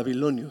hacernos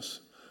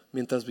babilonios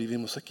mientras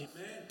vivimos aquí.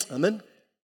 Amén.